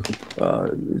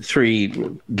 3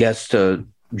 guests to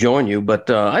join you. But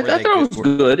I thought it was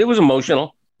good. It was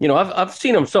emotional. I've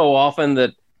seen him so often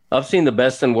that I've seen the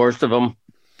best and worst of him,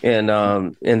 and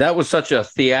that was such a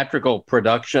theatrical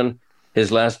production. His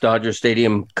last Dodger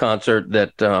Stadium concert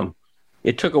that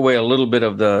it took away a little bit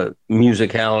of the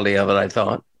musicality of it, I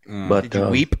thought. But Did you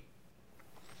weep?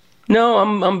 no,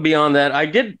 I'm beyond that. I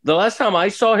did the last time I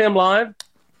saw him live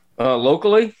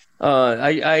locally.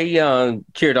 I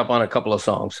cheered up on a couple of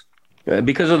songs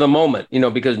because of the moment,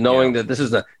 because knowing that this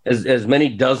is as many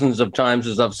dozens of times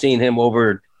as I've seen him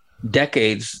over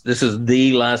decades, this is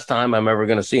the last time I'm ever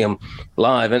going to see him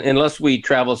live, and unless we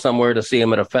travel somewhere to see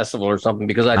him at a festival or something,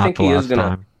 because I think he is going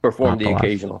to perform the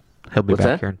occasional. He'll be What's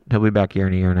back that? here. He'll be back here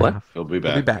in a year and a What? half. He'll be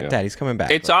back. He'll be back. yeah. Dad, he's coming back.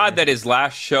 It's odd that his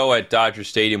last show at Dodger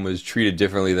Stadium was treated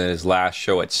differently than his last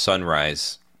show at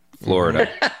Sunrise, Florida.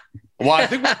 Well, I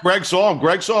think when Greg saw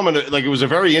him in it was a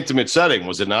very intimate setting,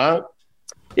 was it not?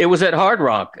 It was at Hard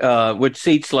Rock, which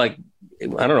seats like, I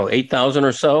don't know, 8,000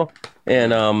 or so.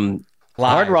 And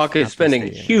Hard Rock is not the spending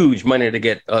stadium. huge money to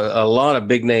get a lot of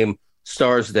big name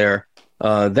stars there.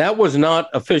 That was not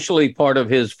officially part of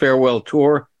his farewell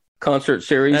tour concert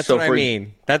series. That's what I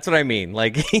mean. That's what I mean.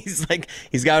 Like he's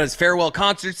got his farewell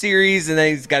concert series, and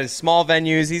then he's got his small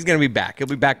venues. He's going to be back. He'll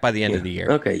be back by the end of the year.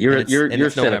 Okay, you're And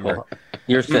it's cynical. November.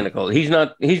 You're cynical. He's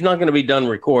not going to be done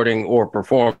recording or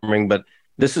performing, but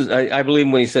this is I believe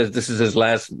when he says this is his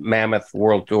last mammoth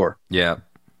world tour. Yeah.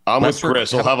 I'm Let's with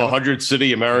Chris. He'll have a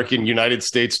 100-city American United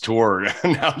States tour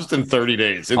announced in 30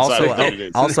 days. Inside of 30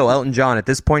 days. Also, Elton John, at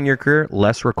this point in your career,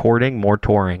 less recording, more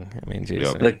touring. I mean, geez.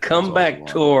 Yep. The comeback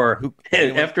tour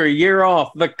after a year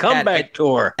off. The comeback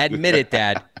tour. Admit it,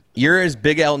 Dad. You're as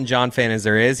big an Elton John fan as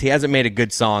there is. He hasn't made a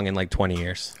good song in like 20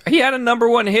 years. He had a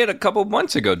 #1 hit a couple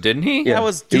months ago, didn't he? Yeah, That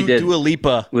was he did. Dua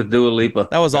Lipa. With Dua Lipa.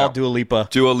 That was all Dua Lipa.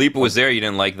 Dua Lipa was there. You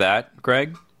didn't like that,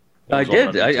 Greg? I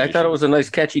did. I thought it was a nice,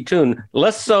 catchy tune.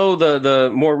 Less so the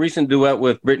more recent duet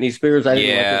with Britney Spears. I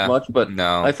didn't like Yeah. as much, but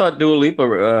No. I thought Dua Lipa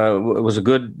was a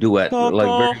good duet.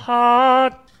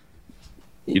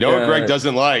 You know what Greg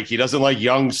doesn't like? He doesn't like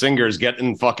young singers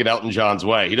getting fucking Elton John's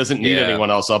way. He doesn't need Yeah.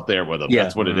 anyone else up there with him. Yeah.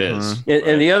 That's what it is.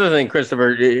 And the other thing,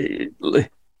 Christopher, you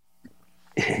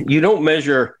don't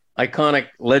measure iconic,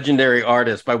 legendary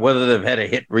artists by whether they've had a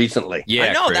hit recently. Yeah,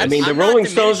 I know, Chris. I mean, the I'm not Rolling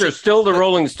Stones are diminishing- still the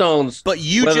Rolling Stones. But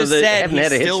you whether just they said haven't he's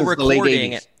had a hit still since the late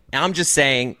recording 80s. it. I'm just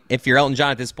saying, if you're Elton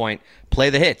John at this point, play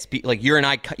the hits. Like you're an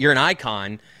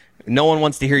icon. No one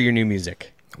wants to hear your new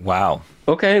music. Wow.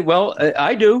 Okay, well,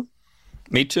 I do.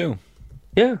 Me too.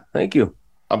 Yeah, thank you.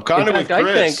 I'm kind of In with fact,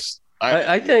 Chris.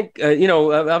 I think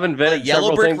I've invented Like Yellow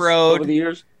several Brick things Road. over the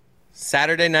years.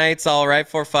 Saturday nights, all right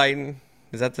for fighting.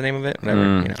 Is that the name of it?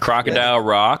 Whatever. Crocodile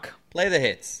Rock. Play the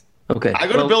hits. Okay. I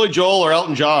go to Billy Joel or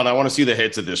Elton John. I want to see the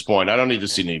hits at this point. I don't need to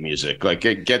see new music. Like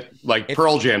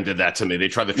Pearl Jam did that to me. They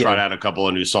tried to trot out a couple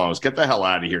of new songs. Get the hell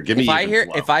out of here. Give me.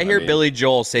 If I hear Billy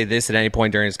Joel say this at any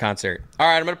point during his concert, all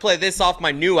right, I'm going to play this off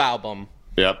my new album.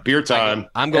 Yeah, beer time.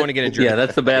 I'm going to get a drink. Yeah,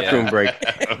 that's the bathroom break.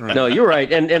 No, you're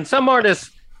right. And some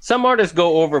artists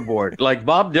go overboard. Like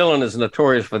Bob Dylan is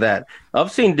notorious for that. I've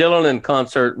seen Dylan in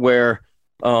concert where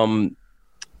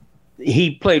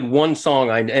he played one song,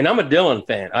 and I'm a Dylan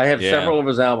fan. I have several of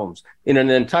his albums. In an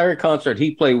entire concert,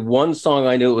 he played one song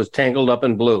I knew. It was Tangled Up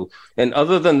in Blue. And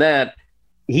other than that,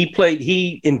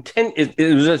 he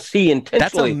intentionally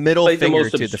That's a middle played the finger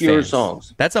most to the obscure fans.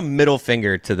 songs. That's a middle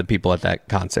finger to the people at that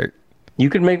concert. You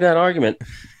could make that argument.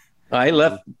 I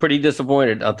left pretty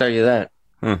disappointed, I'll tell you that.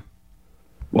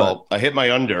 Well, I hit my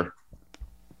under.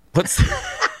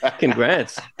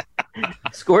 Congrats.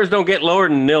 Scores don't get lower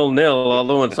than 0-0,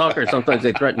 although in soccer sometimes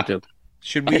they threaten to.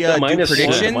 Should we do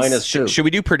predictions? -2. Should we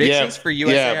do predictions for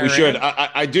USA? Yeah, we should.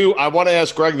 I do. I want to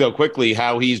ask Greg, though, quickly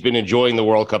how he's been enjoying the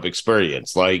World Cup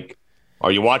experience. Like,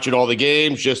 are you watching all the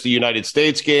games, just the United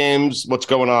States games? What's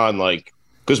going on? Like,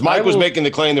 because Mike was making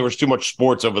the claim there was too much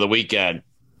sports over the weekend,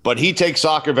 but he takes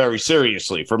soccer very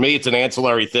seriously. For me, it's an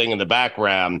ancillary thing in the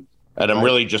background, and I'm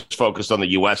really just focused on the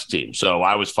U.S. team. So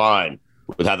I was fine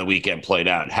with how the weekend played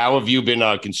out. How have you been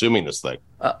consuming this thing?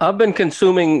 I've been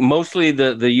consuming mostly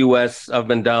the U.S. I've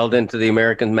been dialed into the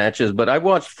American matches, but I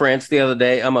watched France the other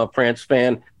day. I'm a France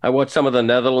fan. I watched some of the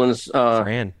Netherlands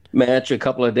match a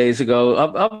couple of days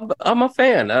ago. I'm a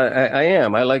fan. I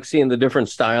am. I like seeing the different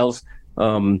styles.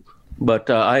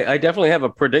 But I definitely have a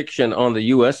prediction on the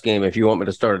U.S. game if you want me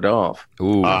to start it off.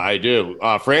 I do.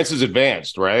 France is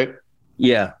advanced, right?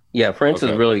 Yeah. France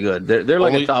is really good. They're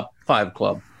like a top 5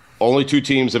 club. Only 2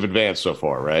 teams have advanced so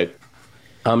far, right?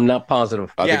 I'm not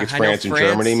positive. I think it's France and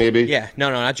Germany, maybe. Yeah,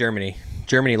 no, not Germany.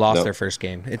 Germany lost their first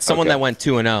game. It's someone that went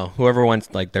 2-0. Whoever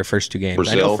went like their first 2 games.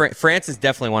 Brazil? I know France is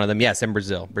definitely one of them. Yes, and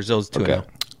Brazil. Brazil's 2-0.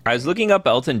 I was looking up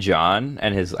Elton John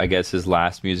and his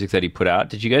last music that he put out.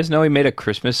 Did you guys know he made a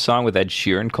Christmas song with Ed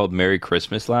Sheeran called Merry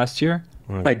Christmas last year?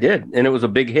 I did, and it was a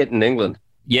big hit in England.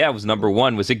 Yeah, it was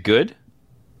 #1. Was it good?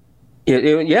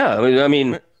 Yeah. I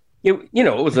mean, it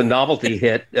was a novelty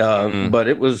hit, but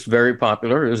it was very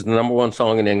popular. It was the #1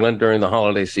 song in England during the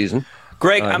holiday season.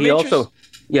 Greg,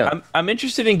 I'm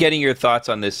interested in getting your thoughts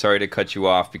on this. Sorry to cut you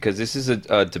off, because this is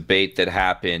a debate that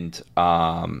happened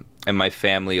in my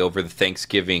family over the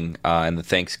Thanksgiving and the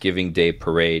Thanksgiving Day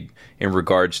parade in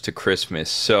regards to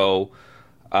Christmas. So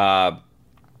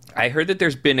I heard that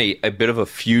there's been a bit of a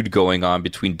feud going on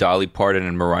between Dolly Parton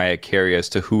and Mariah Carey as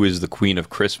to who is the Queen of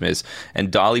Christmas. And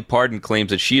Dolly Parton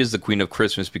claims that she is the Queen of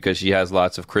Christmas because she has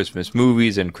lots of Christmas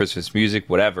movies and Christmas music,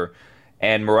 whatever.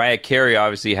 And Mariah Carey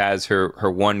obviously has her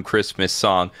one Christmas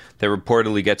song that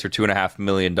reportedly gets her $2.5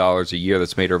 million a year.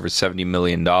 That's made her over $70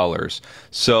 million.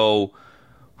 So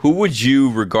who would you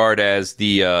regard as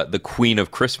the Queen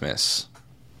of Christmas?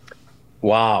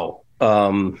 Wow.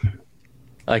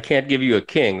 I can't give you a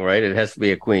king, right? It has to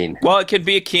be a queen. Well, it could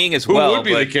be a king as well. Who would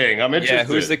be the king? I'm interested. Yeah,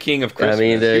 who's the king of Christmas? I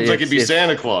mean, seems like it'd be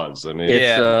Santa Claus. I mean,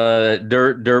 it's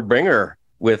Der Bringer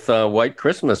with White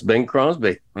Christmas, Bing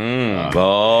Crosby. I'm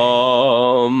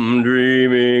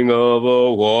dreaming of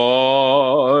a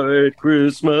white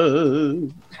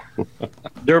Christmas.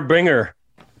 Der Bringer.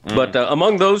 But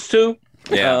among those two,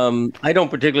 I don't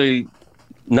particularly...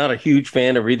 Not a huge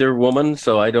fan of either woman,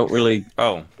 so I don't really.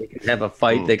 They can have a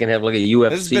fight. They can have like a UFC fight.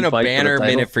 This has been a banner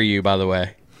minute for you, by the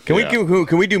way. Can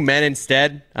we do men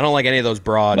instead? I don't like any of those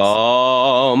broads.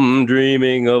 I'm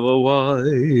dreaming of a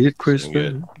white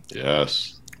Christmas.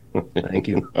 Yes. Thank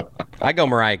you. I go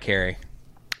Mariah Carey.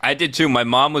 I did too. My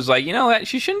mom was like,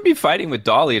 she shouldn't be fighting with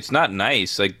Dolly. It's not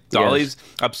nice. Like, Dolly's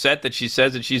upset that she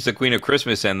says that she's the Queen of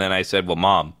Christmas, and then I said, well,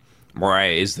 Mom,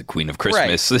 Mariah is the Queen of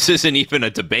Christmas. Right. This isn't even a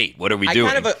debate. What are we doing?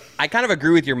 I kind of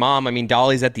agree with your mom. I mean,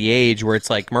 Dolly's at the age where it's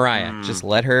like, Mariah, just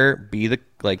let her be the,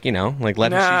 let her.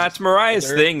 Nah, it's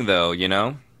Mariah's thing, though,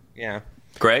 Yeah.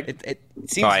 Greg? It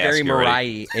seems very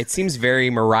Mariah. It seems very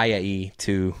Mariah-y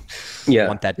to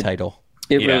want that title.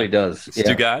 It really does.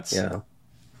 Stugotz? Yeah.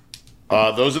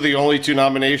 Those are the only 2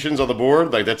 nominations on the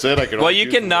board? Like, that's it? You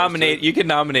can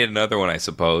nominate another one, I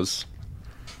suppose.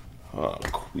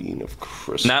 Queen of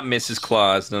Christmas. Not Mrs.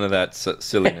 Claus. None of that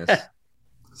silliness.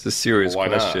 It's a serious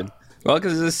question. Not? Well,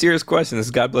 because it's a serious question. This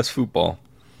is God Bless Football.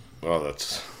 Oh,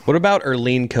 that's... What about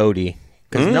Erlene Cody?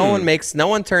 Because no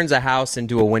one turns a house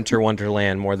into a winter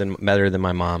wonderland better than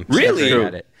my mom. Really?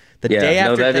 The day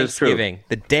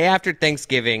after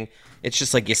Thanksgiving, It's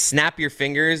just like you snap your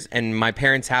fingers, and my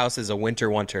parents' house is a winter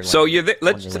wonderland. So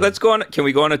let's go on. Can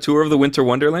we go on a tour of the Winter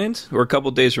Wonderland? We're a couple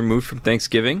days removed from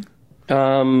Thanksgiving.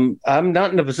 I'm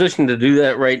not in a position to do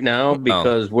that right now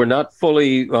because we're not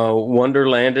fully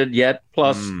wonderlanded yet.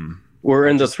 Plus, we're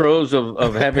in the throes of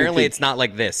having. Apparently, it's not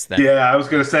like this. Then. Yeah, I was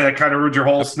going to say that kind of ruined your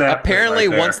whole snap. Apparently,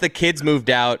 right once the kids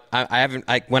moved out, I haven't.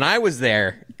 When I was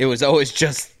there, it was always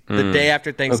just the day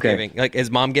after Thanksgiving. Okay. Like,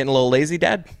 is mom getting a little lazy,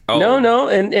 Dad? Oh. No,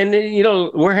 and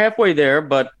we're halfway there.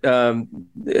 But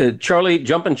Charlie,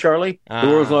 Jumpin' Charlie, the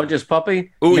world's largest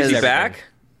puppy. Ooh, is he back?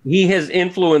 He has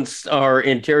influenced our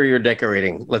interior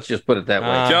decorating. Let's just put it that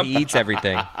way. He eats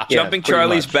everything. Jumping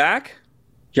Charlie's back?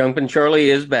 Jumping Charlie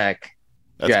is back.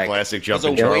 That's a classic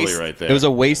Jumping Charlie right there. It was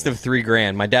a waste of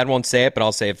 $3,000. My dad won't say it, but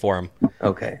I'll say it for him.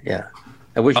 Okay, yeah.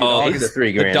 I wish you paid the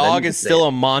 $3,000. The dog is still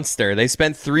a monster. They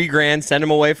spent $3,000, sent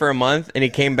him away for a month, and he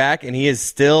came back, and he is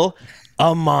still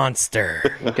a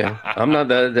monster. Okay, I'm not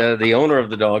the owner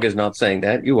of the dog is not saying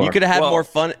that. You are. You could have had more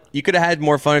fun. You could have had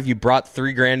more fun if you brought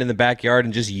 $3,000 in the backyard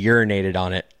and just urinated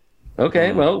on it.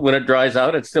 Okay, well, when it dries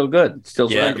out, it's still good. It's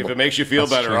still if it makes you feel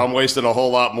better, I'm wasting a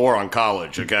whole lot more on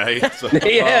college. Okay. So.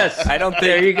 Yes, I don't think.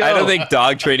 There you go. I don't think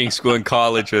dog training school and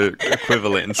college are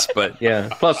equivalents, but yeah.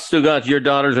 Plus, Stugatz, your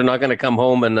daughters are not going to come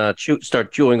home and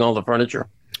start chewing all the furniture.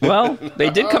 Well, they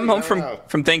did come home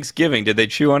from Thanksgiving. Did they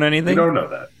chew on anything? You don't know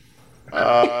that.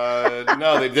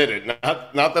 No, they didn't.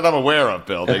 Not that I'm aware of,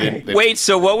 Bill. They didn't. Wait,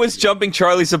 so what was Jumping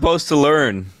Charlie supposed to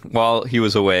learn while he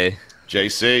was away?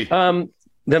 JC.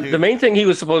 The main thing he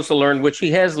was supposed to learn, which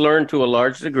he has learned to a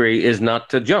large degree, is not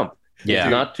to jump. Yeah.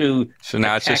 It's not to. So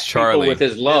now it's just Charlie with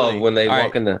his love when they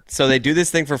walk in the. So they do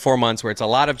this thing for 4 months where it's a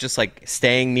lot of just like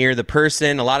staying near the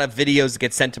person. A lot of videos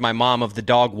get sent to my mom of the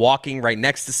dog walking right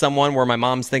next to someone where my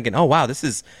mom's thinking, oh, wow,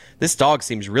 this dog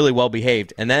seems really well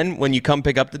behaved. And then when you come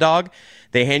pick up the dog,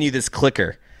 they hand you this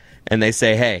clicker and they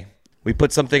say, hey, we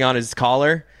put something on his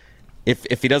collar.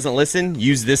 If he doesn't listen,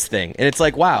 use this thing. And it's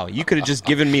like, wow, you could have just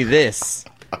given me this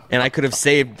and I could have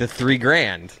saved the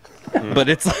 $3,000. But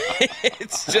it's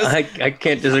just I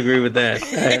can't disagree with that. I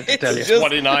have to tell you.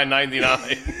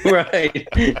 $29.99.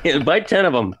 Right. Buy 10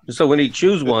 of them. So when he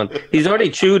chews one, he's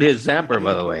already chewed his zapper,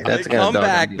 by the way. That's they come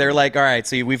back. They're like, all right,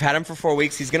 so we've had him for 4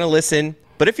 weeks. He's gonna listen.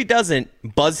 But if he doesn't,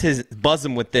 buzz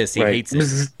him with this. He hates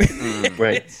it.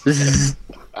 Right. The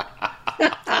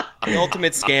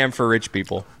ultimate scam for rich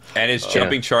people. And is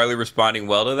Jumping Charlie responding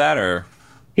well to that, or?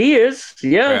 He is.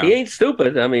 Yeah, he ain't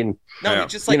stupid. I mean, no,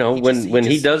 just like, when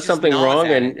he does something wrong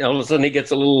and all of a sudden he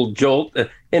gets a little jolt,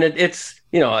 and it's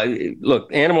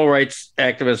look, animal rights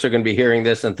activists are going to be hearing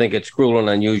this and think it's cruel and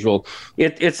unusual.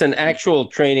 It's an actual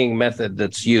training method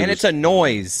that's used, and it's a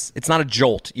noise. It's not a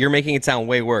jolt. You're making it sound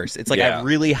way worse. It's like a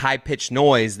really high pitched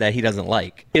noise that he doesn't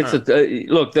like. It's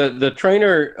look. The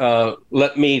trainer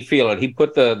let me feel it. He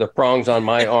put the prongs on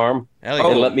my arm.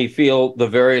 And let me feel the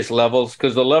various levels,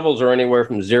 because the levels are anywhere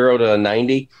from 0 to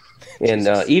 90, and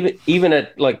even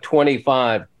at like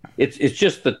 25, it's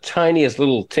just the tiniest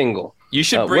little tingle. You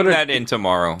should bring that in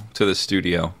tomorrow to the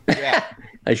studio. Yeah,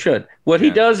 I should. What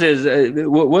he does is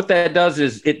what that does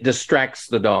is it distracts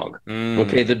the dog.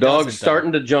 Okay, the dog's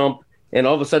starting to jump, and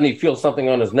all of a sudden he feels something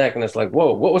on his neck, and it's like,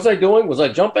 whoa, what was I doing? Was I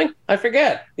jumping? I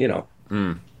forget.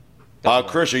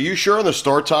 Chris, are you sure on the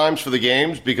start times for the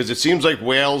games? Because it seems like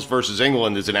Wales versus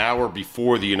England is an hour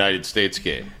before the United States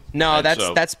game. No,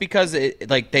 that's because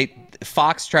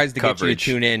Fox tries to get you to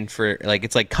tune in for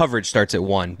it's like coverage starts at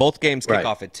 1. Both games kick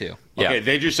off at 2. Okay,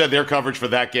 they just said their coverage for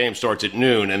that game starts at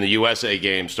noon, and the USA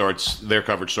game their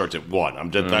coverage starts at 1.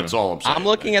 That's all I'm saying. I'm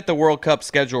looking at the World Cup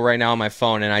schedule right now on my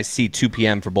phone, and I see 2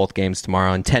 p.m. for both games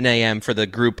tomorrow and 10 a.m. for the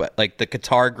group, like the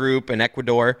Qatar group and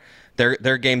Ecuador.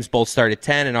 Their games both start at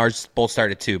 10 and ours both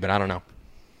start at 2, but I don't know.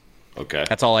 Okay.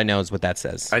 That's all I know is what that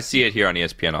says. I see it here on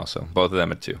ESPN also. Both of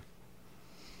them at 2.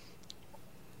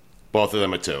 Both of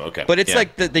them at 2, okay. But it's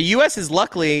like the U.S. is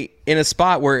luckily in a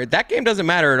spot where that game doesn't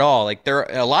matter at all. Like, there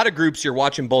are a lot of groups you're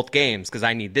watching both games because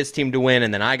I need this team to win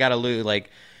and then I got to lose. Like,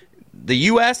 the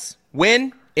U.S.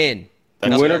 win, in.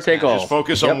 Winner take all. Just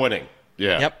focus on winning.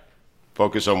 Yeah. Yep.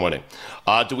 Focus on winning.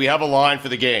 Do we have a line for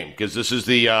the game? Because this is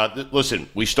listen,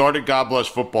 we started God Bless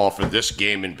Football for this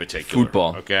game in particular.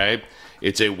 Football. Okay?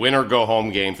 It's a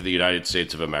win-or-go-home game for the United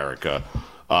States of America.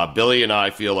 Billy and I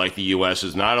feel like the U.S.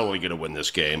 is not only going to win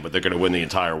this game, but they're going to win the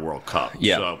entire World Cup.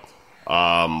 Yeah. So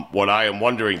what I am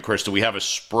wondering, Chris, do we have a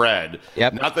spread?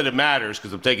 Yep. Not that it matters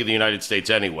because I'm taking the United States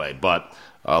anyway, but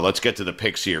let's get to the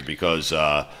picks here because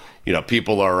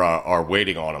people are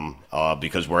waiting on them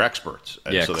because we're experts.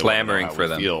 And so clamoring for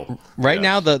them. Right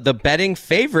now, the betting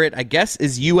favorite, I guess,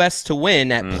 is U.S. to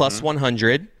win at plus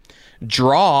 100,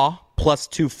 draw plus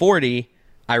 240.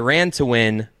 Iran to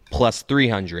win plus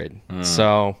 300.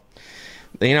 So,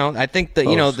 I think that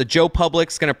the Joe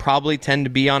Public's going to probably tend to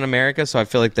be on America, so I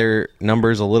feel like their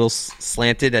number's a little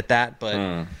slanted at that. But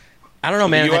I don't know,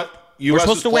 man. We're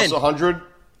supposed to win. Plus 100.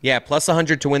 Yeah, plus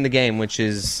 100 to win the game, which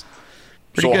is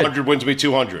pretty so good. 100 wins me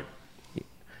 200.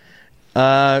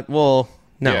 Well,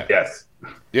 no. Yeah. Yes.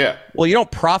 Yeah. Well, you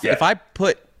don't profit. Yeah. If I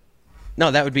put,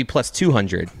 no, that would be plus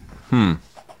 200.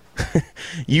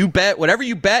 You bet whatever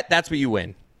you bet, that's what you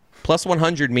win. Plus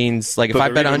 100 means like if I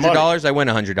bet $100, I win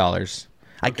 $100.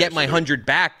 I get my 100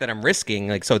 back that I'm risking,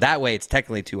 like so that way it's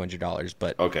technically $200.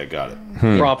 But Okay, got it.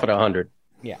 Profit 100.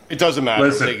 yeah, It doesn't matter.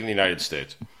 Listen. We're taking the United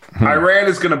States. Iran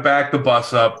is going to back the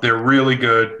bus up. They're really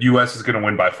good. U.S. is going to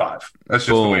win by 5. That's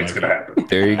just the way it's going to happen.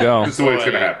 There you go. That's the way it's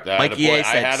going to happen. Mikey A I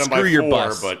said, had them by "Screw your 4,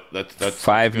 bus." but that's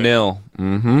 5-0.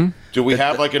 Mm-hmm. Do we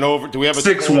have like an over? Do we have a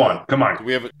 6-1. Come on. Do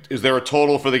we have? Is there a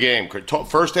total for the game?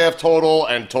 First half total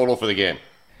and total for the game.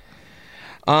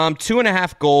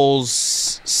 2.5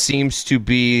 goals seems to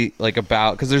be like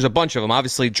about because there's a bunch of them.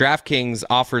 Obviously, DraftKings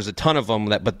offers a ton of them,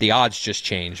 but the odds just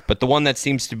change. But the one that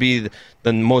seems to be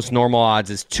the most normal odds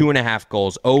is 2.5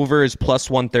 goals. Over is plus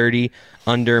 130,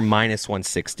 under minus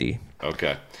 160.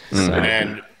 Okay.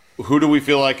 And who do we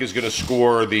feel like is going to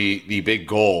score the big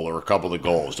goal or a couple of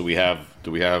goals? Do we have?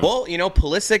 Well,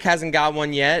 Pulisic hasn't got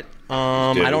one yet.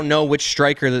 I don't know which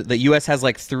striker. The U.S. has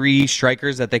like 3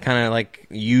 strikers that they kind of like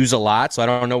use a lot, so I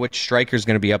don't know which striker is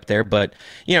going to be up there. But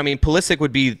Pulisic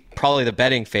would be probably the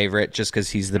betting favorite just because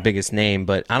he's the biggest name.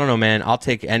 But I don't know, man. I'll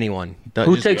take anyone.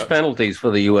 Who takes penalties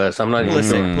for the U.S.? I'm not even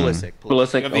sure. Pulisic.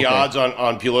 Pulisic. You have the odds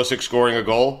on Pulisic scoring a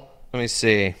goal? Let me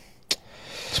see.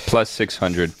 It's plus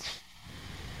 600.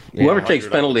 Whoever takes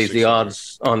penalties, the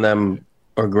odds on them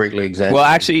are greatly exaggerated. Well,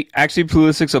 actually,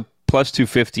 Pulisic's a plus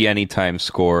 250 anytime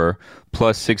scorer,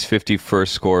 plus 650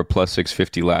 first score, plus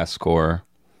 650 last score.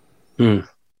 Got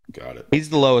it. He's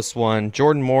the lowest one.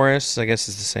 Jordan Morris, I guess,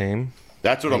 is the same.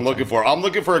 That's what I'm looking for. I'm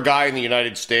looking for a guy in the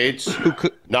United States who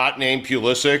could not named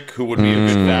Pulisic who would be a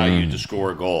good value to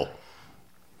score a goal.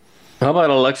 How about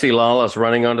Alexi Lalas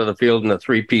running onto the field in a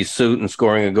 3-piece suit and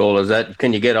scoring a goal?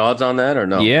 Can you get odds on that or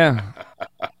no? Yeah.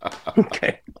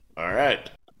 Okay. All right.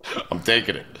 I'm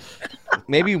taking it.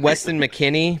 Maybe Weston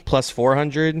McKennie plus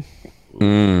 400.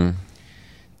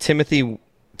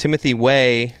 Timothy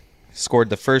Way scored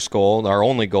the first goal, our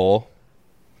only goal.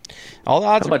 All the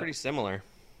odds are pretty similar.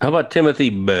 How about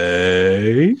Timothy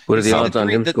Bay? What are the odds on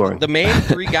him scoring? The main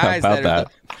 3 guys How that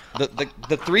about are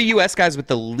the 3 U.S. guys with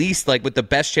the least, like with the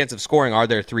best chance of scoring, are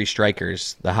their 3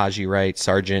 strikers: the Haji Wright,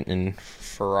 Sargent, and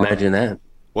Ferrari. Imagine that.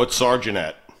 What's Sargent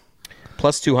at?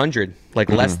 Plus 200, like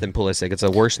less than Pulisic. It's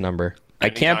a worse number.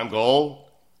 Anytime goal?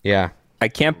 Yeah. I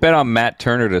can't bet on Matt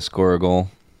Turner to score a goal.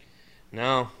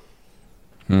 No,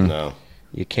 No.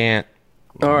 you can't.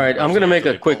 All right, I'm going to make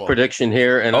a quick prediction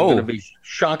here, and I'm going to be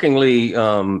shockingly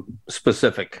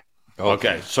specific.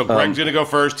 Okay, so Greg's going to go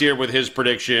first here with his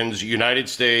predictions. United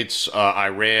States,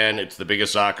 Iran. It's the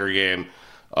biggest soccer game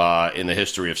in the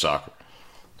history of soccer.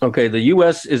 Okay, the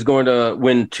U.S. is going to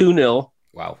win 2-0.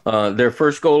 Wow. Their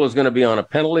first goal is going to be on a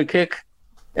penalty kick,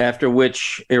 after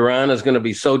which Iran is going to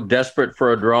be so desperate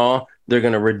for a draw, they're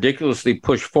going to ridiculously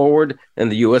push forward,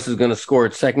 and the U.S. is going to score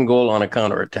its second goal on a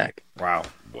counterattack. Wow.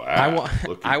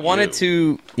 I wanted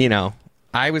to,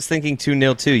 I was thinking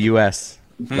 2-0 too, U.S.,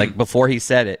 like before he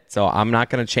said it. So I'm not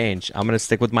going to change. I'm going to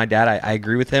stick with my dad. I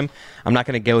agree with him. I'm not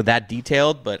going to go that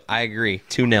detailed, but I agree.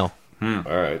 2-0. All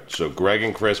right. So Greg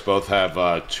and Chris both have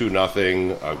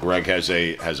 2-0. Greg has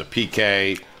a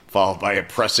PK followed by a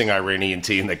pressing Iranian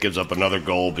team that gives up another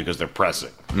goal because they're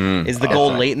pressing. Is the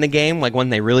goal late in the game, like when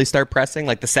they really start pressing?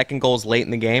 Like the second goal is late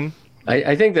in the game?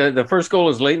 I think the first goal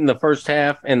is late in the first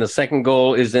half, and the second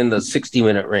goal is in the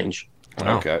 60-minute range.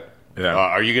 Wow. Okay. Yeah.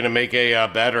 Are you going to make a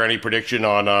bet or any prediction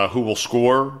on who will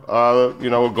score, a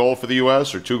goal for the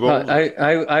U.S. or 2 goals?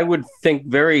 I would think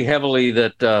very heavily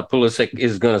that Pulisic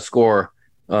is going to score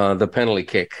the penalty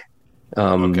kick.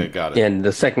 Okay, got it. And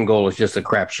the second goal is just a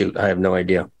crapshoot. I have no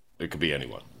idea. It could be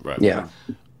anyone, right? Yeah.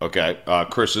 Okay.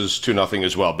 Chris is 2-0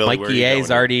 as well. Billy,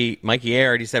 Mikey A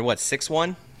already said what,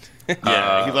 6-1?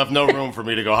 Yeah, he left no room for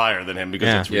me to go higher than him because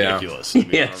it's ridiculous. I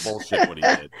mean, bullshit what he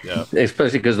did. Yeah.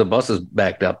 Especially because the bus is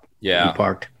backed up. Yeah.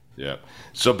 Parked. Yeah.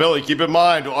 So, Billy, keep in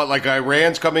mind, like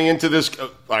Iran's coming into this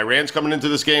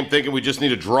game thinking we just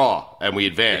need a draw and we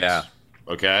advance. Yeah.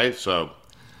 Okay. So,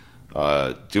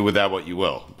 do with that what you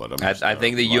will. But I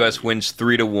think the U.S. wins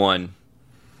 3-1.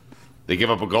 They give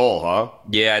up a goal, huh?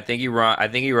 Yeah, I think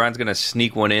Iran's going to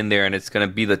sneak one in there, and it's going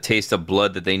to be the taste of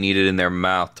blood that they needed in their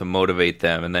mouth to motivate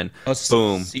them, and then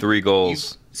boom, 3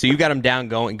 goals. So you got them down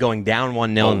going down 1-0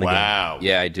 in the game. Wow.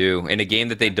 Yeah, I do. In a game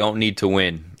that they don't need to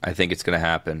win, I think it's going to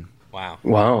happen.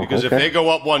 Wow. Because if they go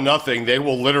up 1-0, they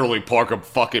will literally park a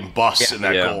fucking bus in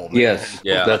that goal. Man. Yes.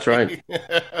 Yeah. That's right.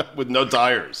 With no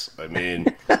tires. I mean.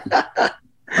 All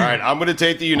right, I'm going to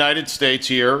take the United States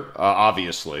here,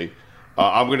 obviously.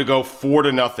 I'm going to go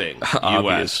 4-0 U.S.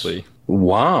 Obviously.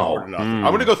 Wow. I'm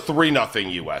going to go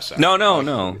 3-0 U.S.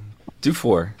 No. Do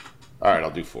 4. All right, I'll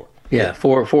do 4. Yeah,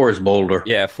 4 is bolder.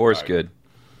 Yeah, 4 is good.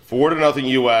 4-0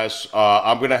 U.S.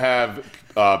 I'm going to have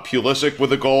Pulisic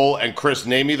with a goal. And Chris,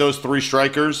 name me those 3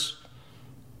 strikers.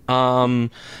 The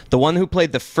one who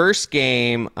played the first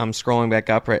game, I'm scrolling back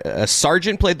up. Right,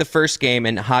 Sargent played the first game,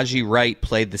 and Haji Wright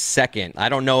played the second. I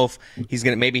don't know if he's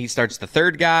gonna. Maybe he starts the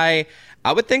third guy.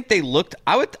 I would think they looked.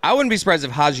 I wouldn't be surprised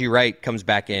if Haji Wright comes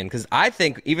back in, because I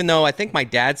think, even though I think my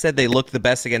dad said they looked the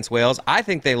best against Wales, I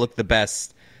think they looked the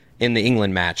best in the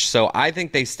England match. So I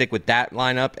think they stick with that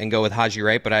lineup and go with Haji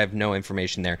Wright, but I have no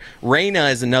information there. Reina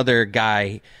is another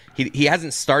guy. He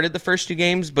hasn't started the first 2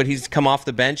 games, but he's come off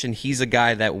the bench, and he's a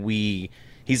guy that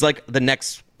he's like the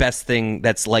next best thing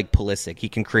that's like Pulisic. He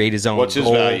can create his own What's goal.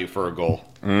 his value for a goal?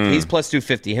 He's plus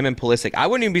 250. Him and Pulisic. I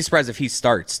wouldn't even be surprised if he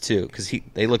starts too, because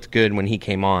they looked good when he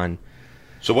came on.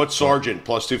 So what's Sargent,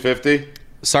 plus 250?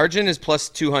 Sargent is plus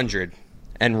 200,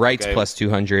 and Wright's plus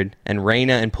 200, and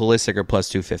Reina and Pulisic are plus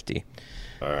 250.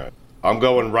 All right. I'm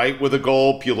going Wright with a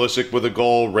goal, Pulisic with a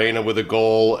goal, Reina with a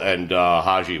goal, and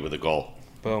Haji with a goal.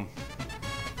 Boom.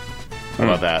 How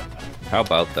about that? How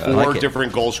about that? 4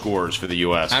 different goal scorers for the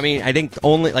U.S. I mean, I think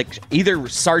only either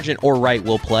Sargent or Wright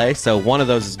will play, so one of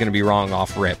those is going to be wrong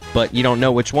off rip. But you don't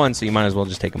know which one, so you might as well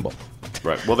just take them both.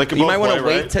 Right. Well, they can you both might want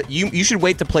play, to wait. You should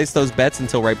wait to place those bets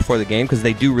until right before the game, because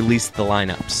they do release the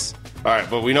lineups. All right,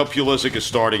 but we know Pulisic is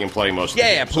starting and playing most of the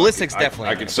game. Yeah, Pulisic's definitely.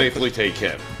 I can safely take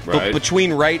him, right?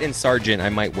 Between Wright and Sargent, I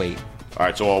might wait. All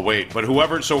right, so I'll wait. But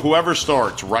whoever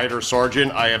starts, Wright or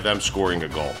Sargent, I have them scoring a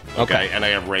goal. Okay. And I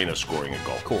have Reina scoring a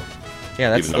goal. Cool.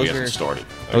 Yeah, even though he hasn't started.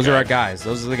 Those are our guys.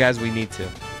 Those are the guys we need to.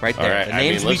 Right there. Right, the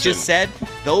names we just said,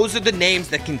 those are the names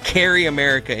that can carry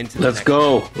America into the Let's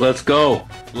go. Let's go.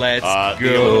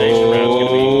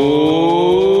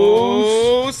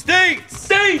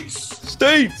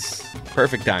 States.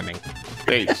 Perfect timing.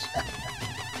 States.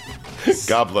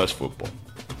 God bless football.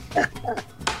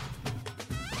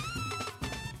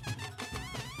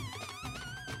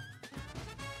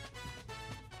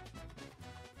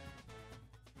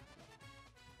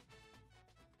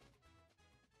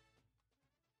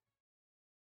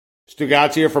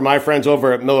 Stugotz here for my friends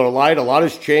over at Miller Lite. A lot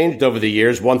has changed over the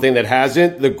years. One thing that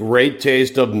hasn't, the great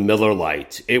taste of Miller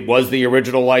Lite. It was the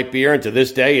original light beer, and to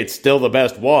this day, it's still the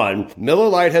best one. Miller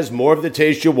Lite has more of the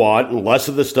taste you want and less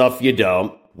of the stuff you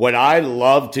don't. What I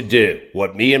love to do,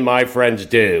 what me and my friends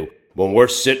do, when we're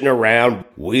sitting around,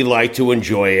 we like to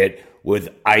enjoy it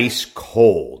with ice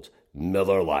cold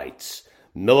Miller Lites.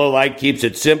 Miller Lite keeps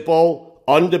it simple,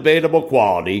 undebatable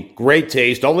quality, great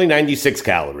taste, only 96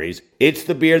 calories. It's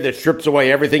the beer that strips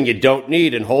away everything you don't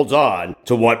need and holds on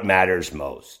to what matters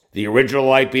most. The original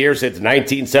light beer since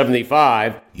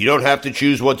 1975. You don't have to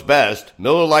choose what's best.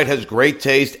 Miller Lite has great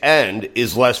taste and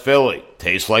is less filling.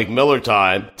 Tastes like Miller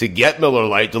time. To get Miller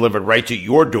Lite delivered right to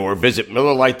your door, visit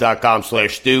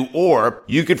MillerLite.com/stew, or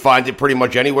you can find it pretty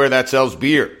much anywhere that sells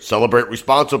beer. Celebrate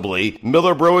responsibly.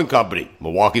 Miller Brewing Company,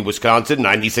 Milwaukee, Wisconsin,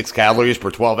 96 calories per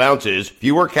 12 ounces,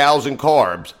 fewer calories and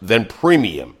carbs than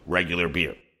premium regular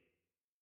beer.